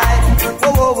alright.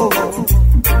 Whoa, whoa, whoa, whoa.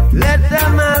 Let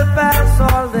them all pass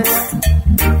all their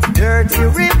dirty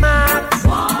remarks.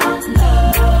 One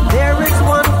love. There is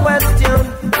one question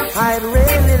I'd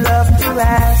really love to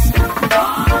ask.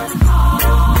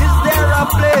 Is there a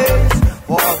place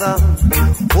for the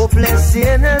hopeless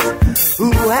sinners who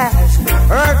has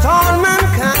hurt all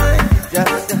mankind?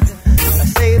 Just to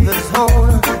save his own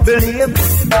belief.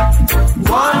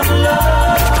 One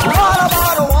love. What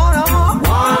about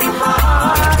one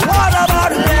heart? What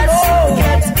about let's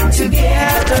get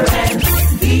together and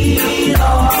feel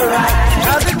alright?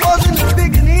 As it was in the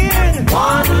beginning.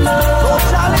 One love. So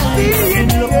shall it be in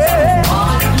the end.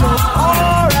 One love.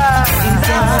 Alright.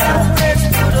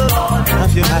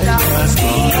 Feel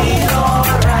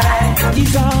alright.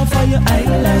 It's all for your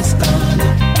eyelash gone.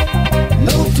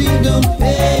 No freedom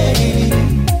pay.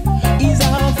 It's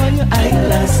all for your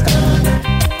eyelash gone.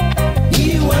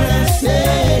 Hear what I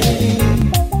say.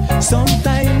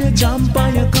 Sometimes you jump on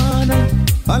your corner.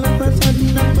 All of a sudden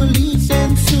the police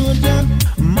and soldier.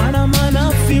 Man, I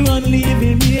feel on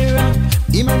leaving here.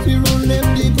 He must be run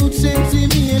left the good sense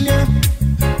in here.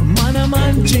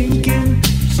 Man drinking,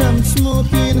 some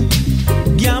smoking,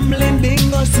 gambling,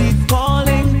 bingo, seat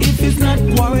calling. If it's not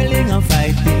quarreling or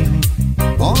fighting,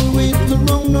 always the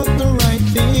wrong, not the right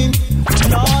thing.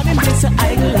 Lord, in this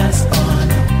eyeglass on.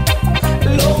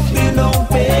 Love me no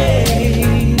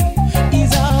pain.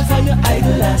 Is all for your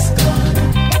eyeglass gone.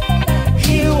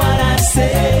 Hear what I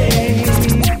say.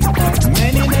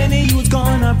 Many youth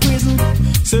gone to prison,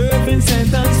 serving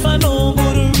sentence for no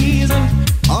good reason.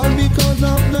 All because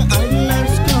of the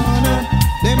eyeglass corner.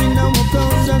 Them in our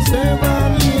cause and serve our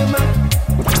labor.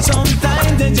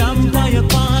 Sometimes they jump on your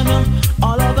corner.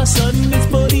 All of a sudden it's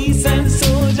police and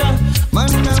soldier. Man,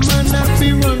 have to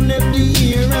run left the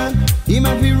era. He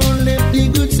might be run left the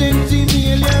good sense in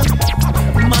here.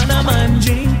 Man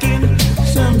drinking,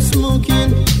 some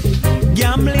smoking,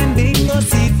 gambling, bingo,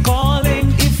 seat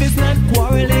calling. If it's not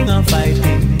quarreling or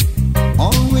fighting,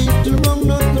 always the wrong,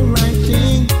 not the right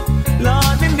thing.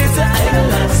 Lord, in this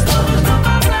eyeglass on.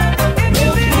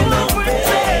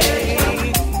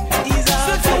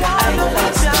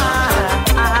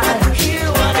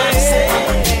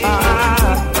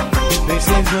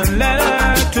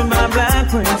 Letter to my black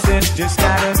princess, just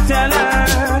gotta tell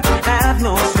her, have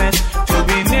no stress, to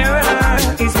be near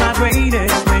her is my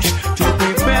greatest wish, to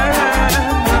prepare her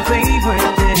my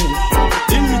favorite dish.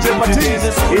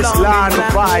 Parties, Islam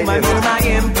finest. My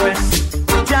empress,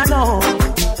 Jano.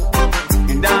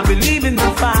 And I believe in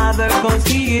the Father, cause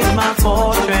he is my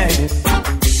fortress.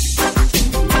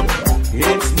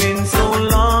 It's been so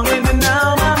long and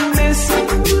now I'm missing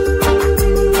you.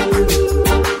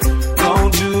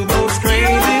 Don't do those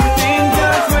crazy things,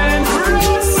 girlfriend.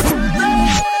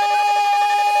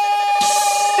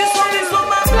 This one is on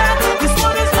my black. This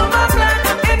one is on my black.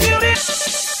 And beauty.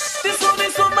 This one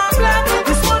is on my black.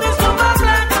 This one is on my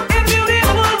black. And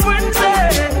beautiful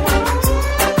princess.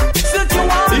 Such a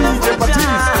wonderful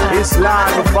child.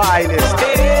 Islam finest.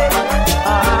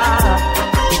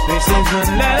 This is a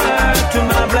letter to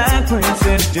my black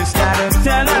princess. Just gotta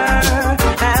tell her,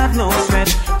 have no sweat.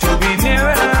 To be near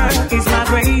her is my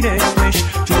greatest wish.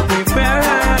 To prepare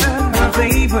her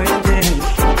favorite dish.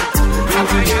 Been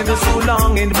together so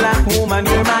long, and black woman,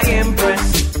 you're my empress.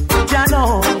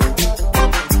 Jano.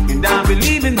 And I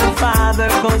believe in the Father,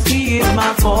 cause he is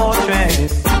my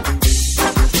fortress.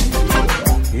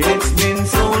 It's been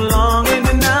so long,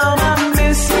 and now I'm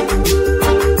missing you.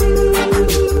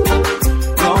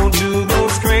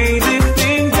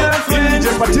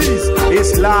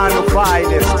 Islam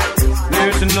finest.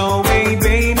 There's no way,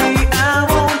 baby, I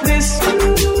won't miss you.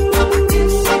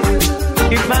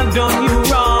 If I've done you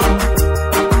wrong,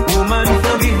 woman,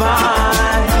 forgive I.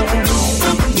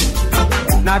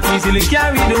 Not easily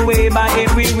carried away by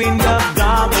every wind of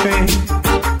doctrine.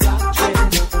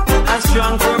 A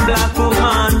strong, firm black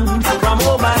woman from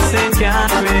over St.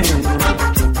 Catherine.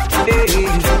 Hey,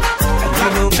 you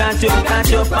know, catch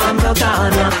up on the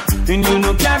corner. And you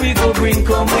know carry go bring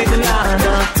come with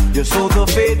Lana. You're so the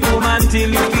faith woman till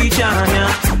you reach Anya.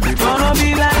 You're gonna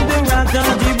be like the rock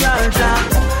of Gibraltar.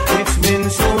 It's been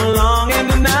so long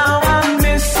and now I'm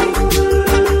missing you.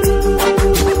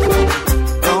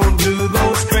 Don't do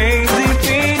those crazy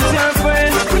things your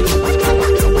friends do.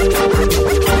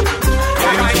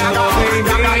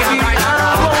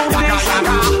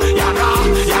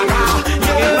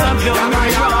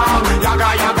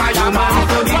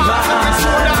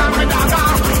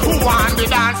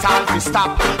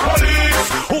 Stop. Police,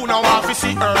 who know how to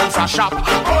see herbs a shop.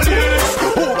 Police,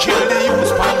 who kill the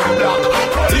youth on the block.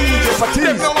 Police,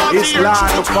 them know how to hear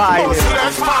truth.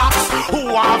 Muslims facts, who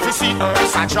want to see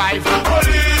herbs a drive.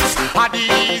 Police, are the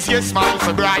easiest man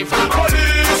to drive.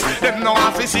 Police, them know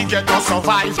how to see get to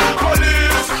survive.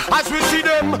 Police, as we see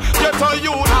them, get a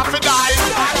youth have to die.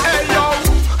 Hey yo,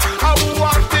 who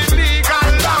want the legal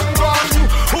long gun?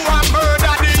 Who have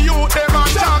murdered the youth, them a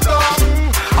jam down.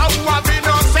 Who have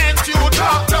innocent you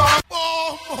talk down.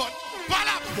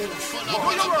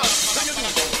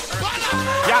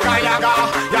 Yaga yaga,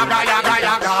 yaga yaga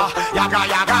yaga, yaga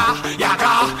yaga,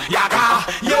 yaga yaga,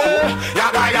 yeah.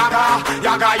 Yaga yaga,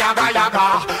 yaga yaga yaga.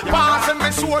 Passing me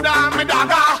soda and me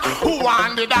dagger. Who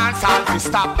want the dance hall to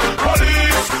stop?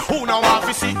 Police, who know how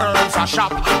to see herbs a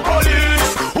shop.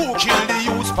 Police, who kill the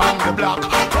youth from the block.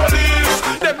 Police,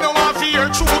 them know how to hear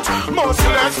truth.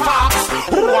 Muslims facts,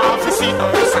 who want to see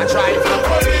herbs a drive.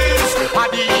 Police, are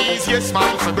the easiest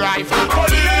man to drive.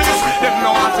 Police, them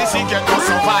know how to see get to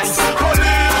survive.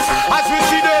 Police, as we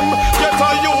see them, get a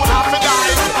youth have to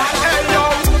die. Hey yo,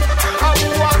 who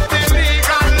want the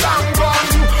legal long gun?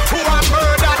 Who have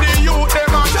murdered the youth,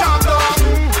 them a jam down.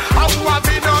 Who have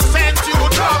innocent you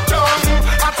drop down.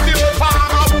 And still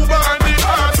farmer who burn the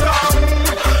earth down.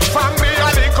 From me a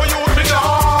little youth me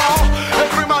know.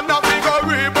 Every man a big a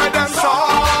reap with them saw.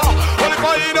 Only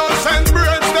for innocent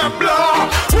brains them blow.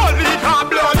 Only for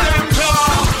blood them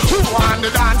claw. Who want the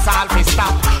dance all fi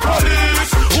stop?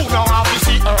 Police, who know how to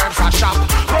see herbs a shop.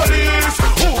 Police,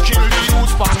 who kill the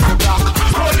youth from the block.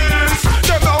 Police,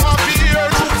 them know how to hear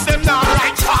truths, them not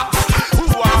right facts. Who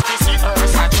have to see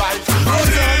herbs a drive.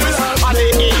 Police, are the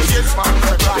easiest man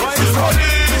to drive.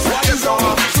 Police, them know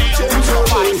how to see truths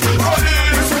survive.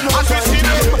 Police, as we see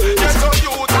them, get a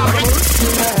youth have it.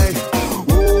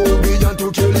 Oh, began to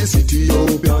kill the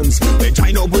Ethiopians. They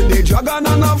join up with the dragon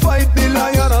and a fight the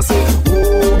lion. I say,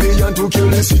 oh, began to kill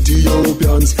the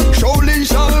Ethiopians. Surely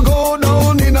shall go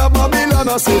down in a Babylon.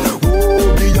 I say,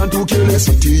 oh, began to kill the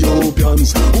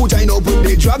Ethiopians. Who join up with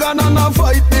the dragon and a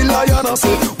fight the lion. I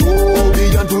say, oh,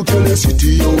 began to kill the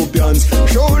Ethiopians.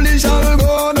 Surely shall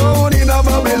go down in a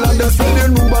Babylon. They're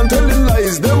spreading rumors and telling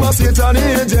lies. Them a Satan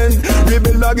agent.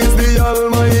 Rebel against the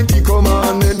Almighty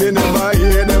command. And they never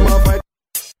hear them a fight.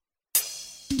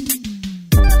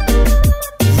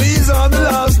 These are the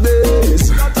last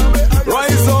days.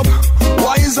 Rise up,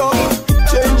 wise up,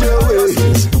 change your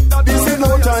ways. This is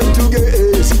no time to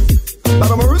gaze.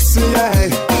 But I'm mercy,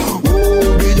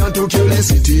 oh, began to kill the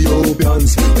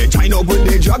Ethiopians. They join up with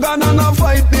the dragon and a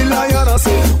fight the lion. I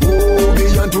say, oh,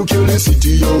 began to kill the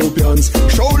Ethiopians.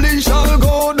 surely shall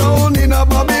go down in a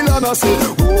Babylon. I say,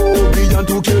 oh, began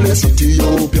to kill the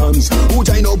Ethiopians who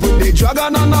join up with the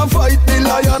dragon and a fight the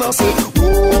lion. I say,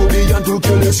 oh, began to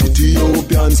kill the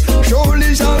Ethiopians,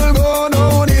 surely shall go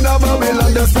down in a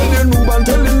Babylon. They're spreading rumor and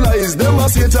telling lies, them a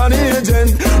Satan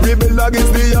agent, rebel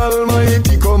against the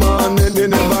Almighty commandment. They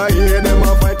never hear them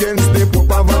a fight against the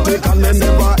Pope of Vatican. They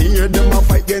never hear them a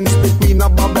fight against the Queen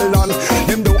of Babylon.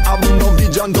 Them don't have no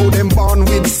vision, though them born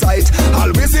with sight.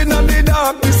 Always in the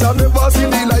darkness, I never see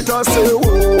the light. I say,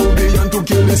 oh, began to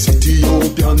kill the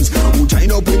Ethiopians who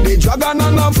join up with the dragon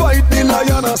and a fight the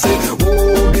lion. I say,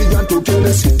 oh, began to kill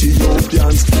the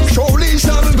Ethiopians, surely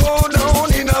shall go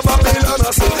down in a Babylon.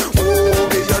 I say, oh,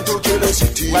 began to kill the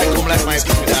Ethiopians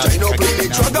who join up with the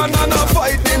dragon and a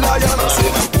fight the lion. I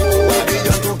say, oh,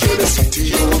 began to kill the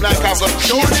Ethiopians,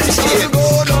 surely shall go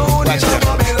down in a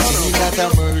Babylon. Singing that a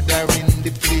murder in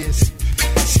the place,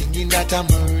 singing that a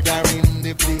murder in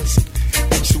the place.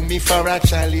 Them sue me for a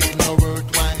child, it's no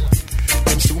worthwhile.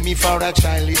 Them sue me for a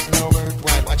child, it's no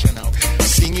worthwhile. Watch you now.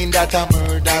 Singing that a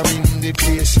murder in the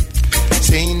place,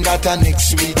 saying that a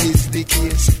next week is the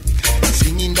case.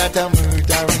 Singing that a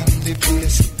murder in the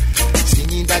place,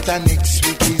 singing that a next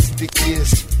week is the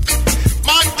case.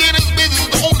 Man, Dennis business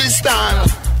the only style.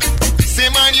 Say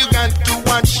man, you got to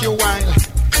watch your while.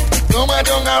 No man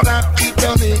don't have rap, keep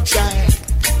on the child.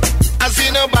 I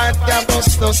see no bad that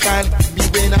bust no style. Me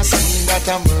when I singing that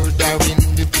a murder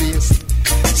in the place,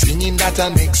 singing that a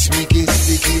next week is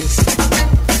the case.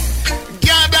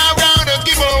 Gather round and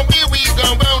give up, here we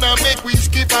go round and make we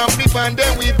skip and flip and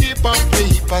then we dip and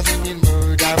flip. I singing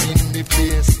murder in the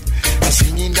place, I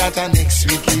singing that a next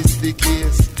week is the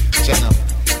case. Channel.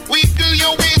 Wiggle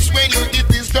your waist when you hit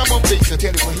this drum and bass. I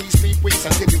tell you when he sleep waist, I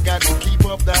tell you got to keep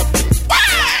up that pace.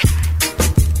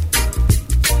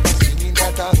 Singing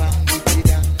that around the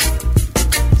down,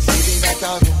 singing that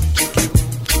around chicky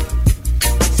boom,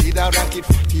 see that rocket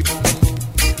fatty boom boom,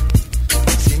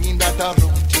 singing that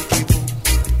around chicky boom,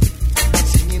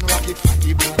 singing rocket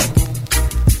fatty boom boom,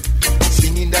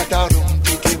 singing that around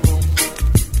chicky boom,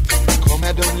 come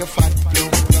here down your fat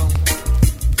bloom bloom.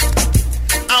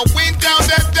 I went down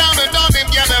and all them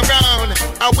gather round.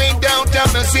 I went downtown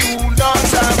to see who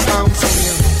lost I found.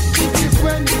 This is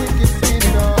when you can see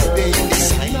it all. They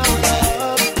decide.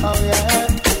 Oh yeah.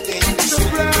 They decide.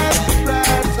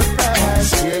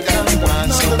 Surprise. Here comes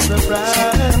another surprise.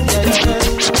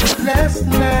 Last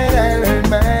night I learned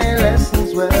my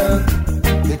lessons well.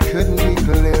 It couldn't be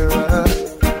clearer.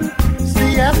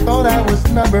 See, I thought I was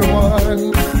number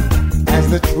one as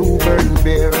the true burden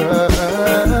bearer.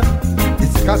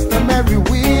 Customary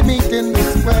we meet in the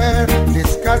square,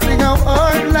 discussing how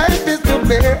hard life is to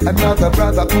bear. Another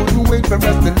brother couldn't wait for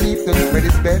us to leave to spread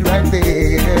his bed right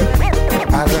there.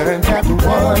 I learned that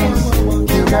once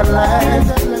you got life,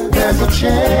 there's a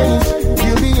chance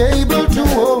you'll be able to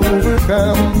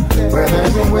overcome. Where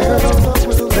there's a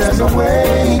will, there's a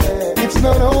way. It's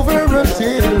not over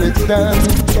until it's done.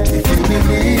 If you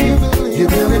believe, you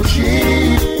will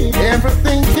achieve.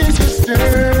 Everything can just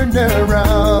turn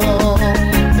around.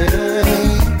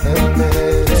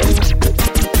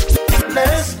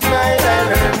 Last night I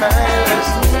learned my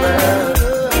lessons well.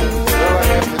 So I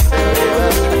have to say,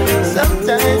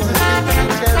 sometimes it's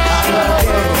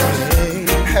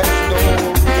has no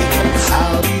reason.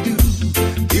 How we do?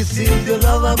 This is your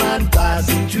lover man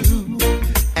passing through,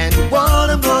 and what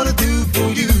I'm gonna do for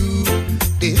you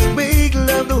is make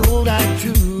love the whole night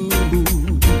through.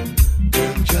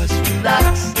 Girl, just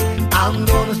relax. I'm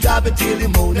gonna stop it till the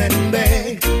morning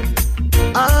back.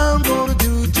 I'm gonna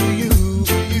do to you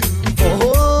for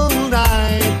whole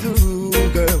night through,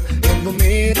 girl. In the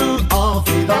middle of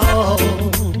it all,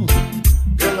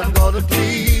 girl, I'm gonna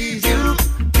please you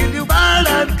till you while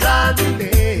I'm climbing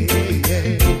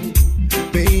there,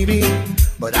 baby.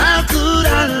 But how could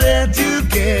I let you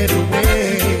get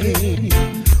away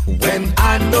when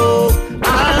I know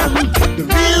I'm the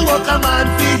real walker man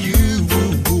for you,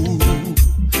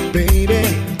 baby?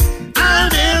 I'll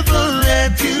never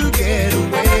let you get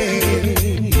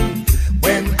away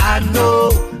when I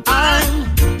know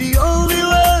I'm the only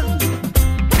one.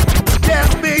 Yeah,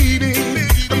 baby,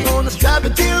 I'm gonna strap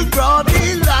it till broad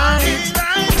daylight.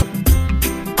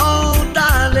 Oh,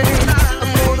 darling,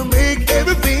 I'm gonna make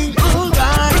everything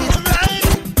alright.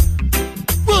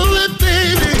 Bullet,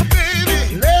 baby,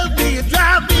 love me and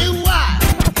drive me wild.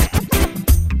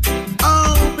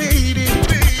 Oh, baby,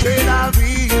 said I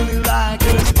really like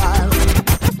your smile.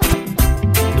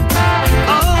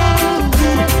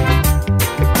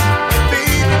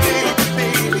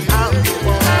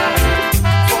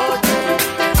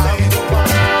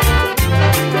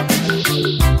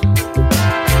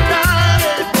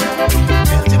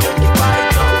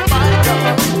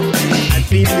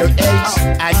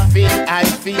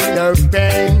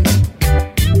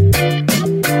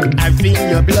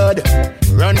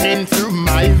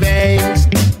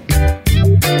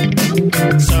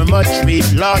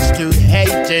 lost to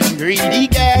hate and greedy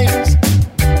games.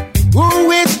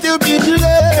 Who is to be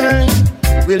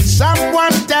blamed? Will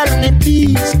someone tell me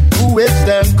please, who is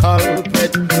the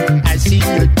culprit? I see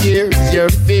your tears, your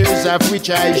fears of which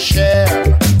I share.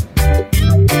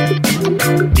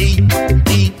 Deep,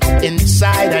 deep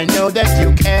inside I know that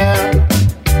you care.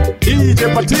 DJ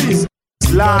Patisse,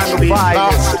 land of fire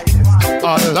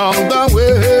along the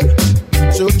way.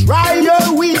 So dry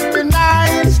your weeping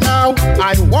eyes now.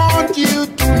 I want you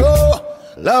to know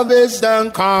love is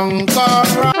the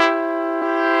conqueror.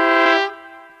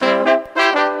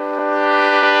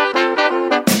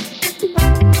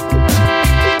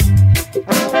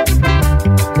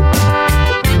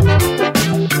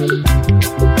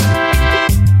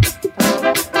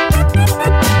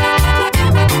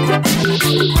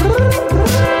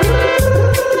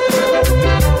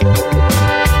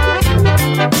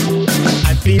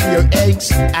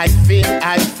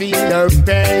 I feel your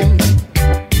pain.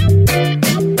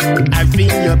 I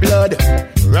feel your blood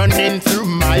running through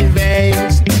my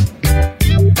veins.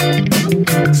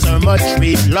 So much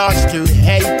we've lost to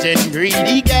hate and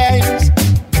greedy games.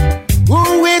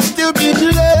 Who is to be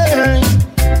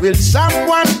blamed? Will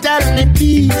someone tell me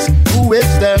please, who is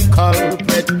the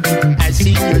culprit? I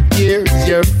see your tears,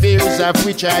 your fears of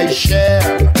which I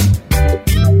share.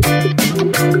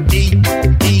 Deep,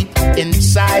 deep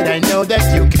inside I know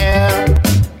that you care.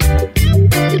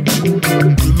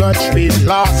 Too much we've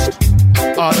lost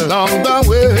all along the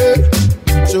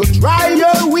way. So dry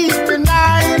your weeping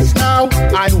eyes now.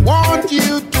 I want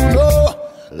you to know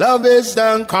love is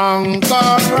the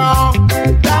conqueror.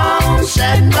 Don't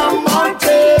shed no more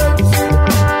tears.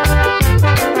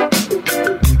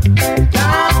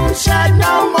 Don't shed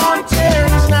no more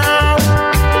tears now.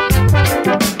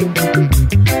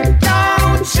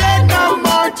 Don't shed no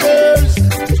more tears.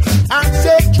 I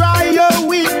said dry your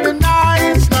weeping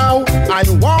eyes now. I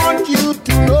want you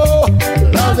to know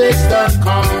love is the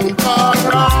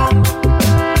conqueror.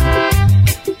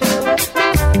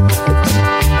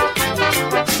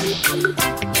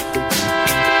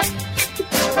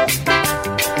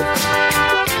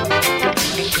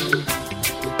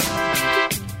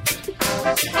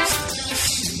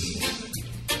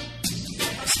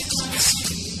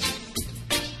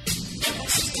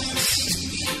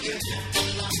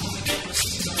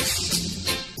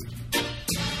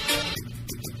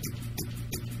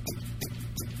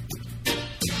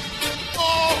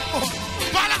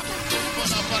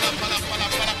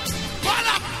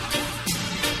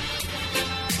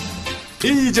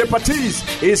 DJ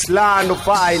Patisse is land of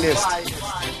finest.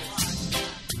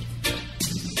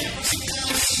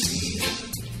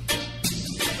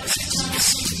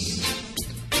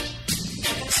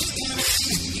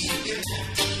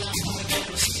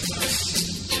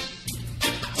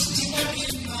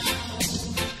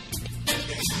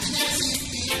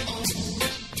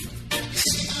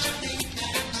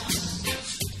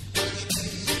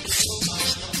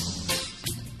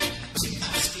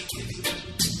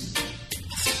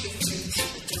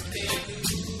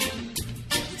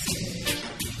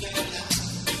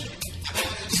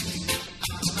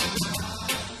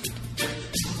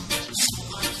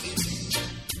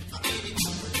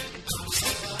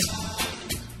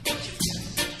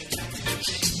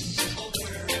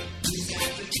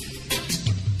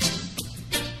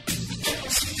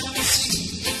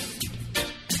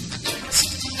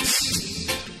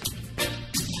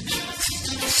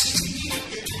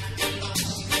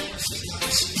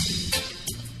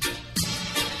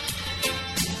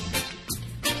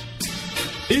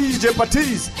 DJ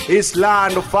Patisse is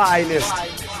land of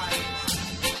finest.